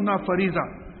تفریضوا لهن فریضہ.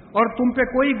 اور تم پہ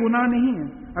کوئی گناہ نہیں ہے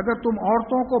اگر تم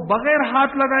عورتوں کو بغیر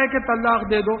ہاتھ لگائے کے طلاق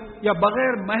دے دو یا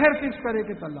بغیر مہر فکس کرے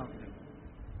کے طلاق دے دو.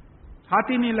 ہاتھ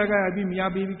ہی نہیں لگائے، ابھی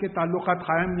میاں بیوی کے تعلقات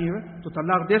قائم نہیں ہوئے تو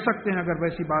طلاق دے سکتے ہیں اگر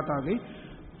ویسی بات آ گئی.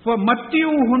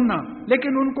 فَمَتِّعُوهُنَّ.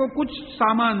 لیکن ان کو کچھ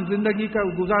سامان، زندگی کا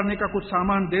گزارنے کا کچھ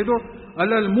سامان دے دو.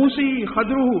 عَلَى الْمُوسِعِ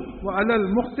قَدْرُهُ وَعَلَى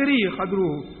الْمُقْتِرِ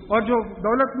قَدْرُهُ. اور جو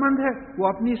دولت مند ہے وہ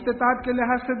اپنی استطاعت کے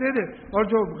لحاظ سے دے دے، اور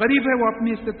جو غریب ہے وہ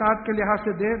اپنی استطاعت کے لحاظ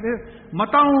سے دے دے.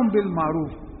 مَتَاعٌ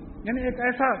بِالْمَعْرُوفِ. یعنی ایک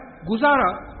ایسا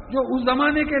گزارا جو اس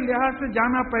زمانے کے لحاظ سے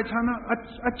جانا پہچانا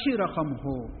اچھی رقم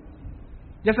ہو.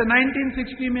 جیسے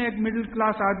 1960 میں ایک مڈل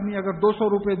کلاس آدمی اگر 200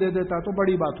 روپے دے دیتا تو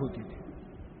بڑی بات ہوتی تھی.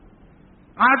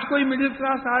 آج کوئی مڈل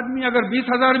کلاس آدمی اگر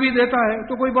 20,000 بھی دیتا ہے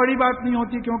تو کوئی بڑی بات نہیں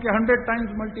ہوتی, کیونکہ 100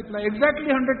 Times multiply,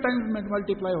 exactly 100 Times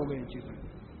multiply ہو گئی چیزیں.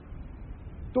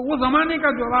 تو وہ زمانے کا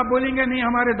جو آپ بولیں گے نہیں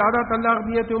ہمارے دادا طلاق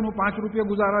دیے تھے انہوں 5 روپے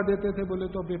گزارا دیتے تھے, بولے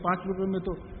تو 5 روپے میں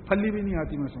تو پھلی بھی نہیں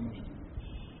آتی میں سمجھتا.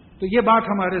 تو یہ بات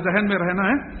ہمارے ذہن میں رہنا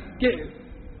ہے کہ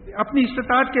اپنی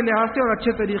استطاعت کے لحاظ سے اور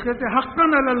اچھے طریقے سے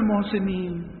حقاً علی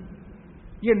المحسنین,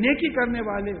 یہ نیکی کرنے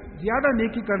والے, زیادہ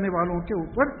نیکی کرنے والوں کے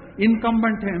اوپر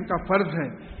انکمبنٹ ہے, ان کا فرض ہے.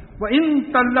 وَإِن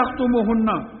طَلَّقْتُمُوهُنَّ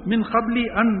مِنْ قَبْلِ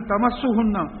أَن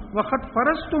تَمَسُّوهُنَّ وَقَدْ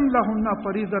فَرَضْتُمْ لَهُنَّ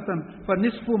فَرِيضَةً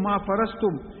فَنِصْفُ مَا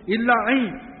فَرَضْتُمْ إِلَّا أَن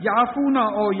يَعْفُونَ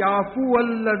أَوْ يَعْفُوَ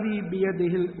الَّذِي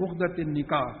بِيَدِهِ عُقْدَةُ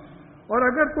النِّكَاحِ. اور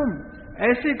اگر تم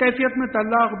ایسی کیفیت میں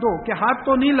طلاق دو کہ ہاتھ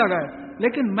تو نہیں لگائے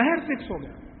لیکن مہر فکس ہو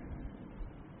گیا,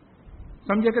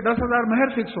 سمجھے کہ 10,000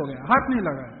 مہر فکس ہو گیا, ہاتھ نہیں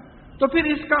لگائے, تو پھر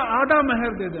اس کا آدھا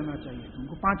مہر دے دینا چاہیے, تم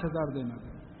کو 5,000 دینا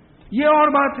چاہیے. یہ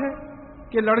اور بات ہے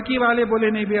کہ لڑکی والے بولے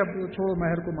نہیں بھی اب چھوڑو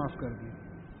مہر کو معاف کر دیں,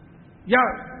 یا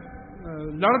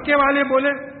لڑکے والے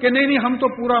بولے کہ نہیں ہم تو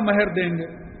پورا مہر دیں گے,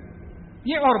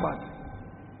 یہ اور بات ہے.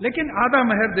 لیکن آدھا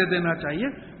مہر دے دینا چاہیے.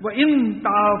 وَإِن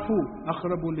تَعْفُوا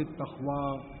أَقْرَبُ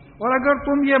لِلتَّقْوَىٰ, اور اگر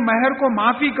تم یہ مہر کو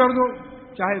معافی کر دو,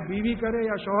 چاہے بیوی کرے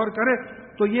یا شوہر کرے,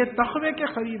 تو یہ تقوی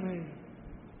کے قریب ہے,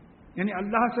 یعنی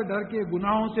اللہ سے ڈر کے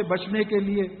گناہوں سے بچنے کے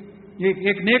لیے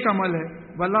ایک نیک عمل ہے.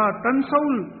 وَلَا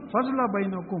تَنْسَوْا الْفَضْلَ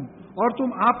بَيْنَكُمْ, اور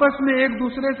تم آپس میں ایک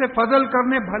دوسرے سے فضل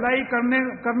کرنے, بھلائی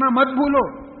کرنا مت بھولو.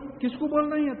 کس کو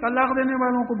بول رہی ہیں؟ طلاق دینے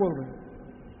والوں کو بول رہے ہیں.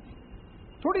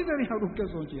 تھوڑی دیر یہاں رک کے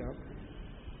سوچیے آپ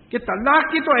کہ طلاق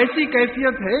کی تو ایسی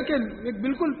کیفیت ہے کہ ایک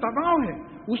بالکل تناؤ ہے,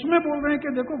 اس میں بول رہے ہیں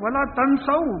کہ دیکھو وَلَا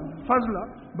تَنْسَوْا الْفَضْلَ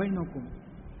بَيْنَكُمْ,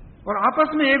 اور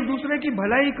آپس میں ایک دوسرے کی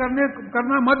بھلائی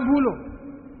کرنا مت بھولو.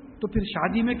 تو پھر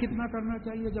شادی میں کتنا کرنا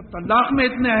چاہیے؟ جب طلاق میں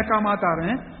اتنے احکامات آ رہے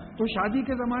ہیں تو شادی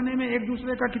کے زمانے میں ایک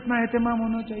دوسرے کا کتنا اہتمام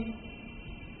ہونا چاہیے.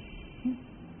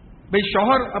 بھئی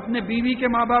شوہر اپنے بیوی کے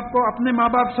ماں باپ کو اپنے ماں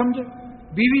باپ سمجھے,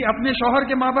 بیوی اپنے شوہر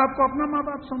کے ماں باپ کو اپنا ماں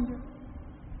باپ سمجھے.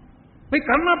 بھئی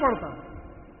کرنا پڑتا,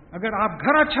 اگر آپ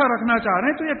گھر اچھا رکھنا چاہ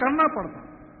رہے ہیں تو یہ کرنا پڑتا.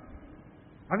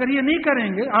 اگر یہ نہیں کریں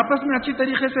گے, آپس میں اچھی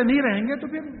طریقے سے نہیں رہیں گے, تو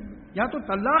پھر یا تو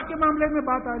طلاق کے معاملے میں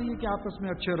بات آ رہی ہے کہ آپس میں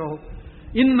اچھے رہو.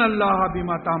 ان اللہ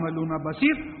بما تعملون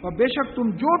بصیر, اور بے شک تم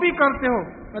جو بھی کرتے ہو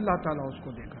اللہ تعالیٰ اس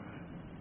کو دیکھا.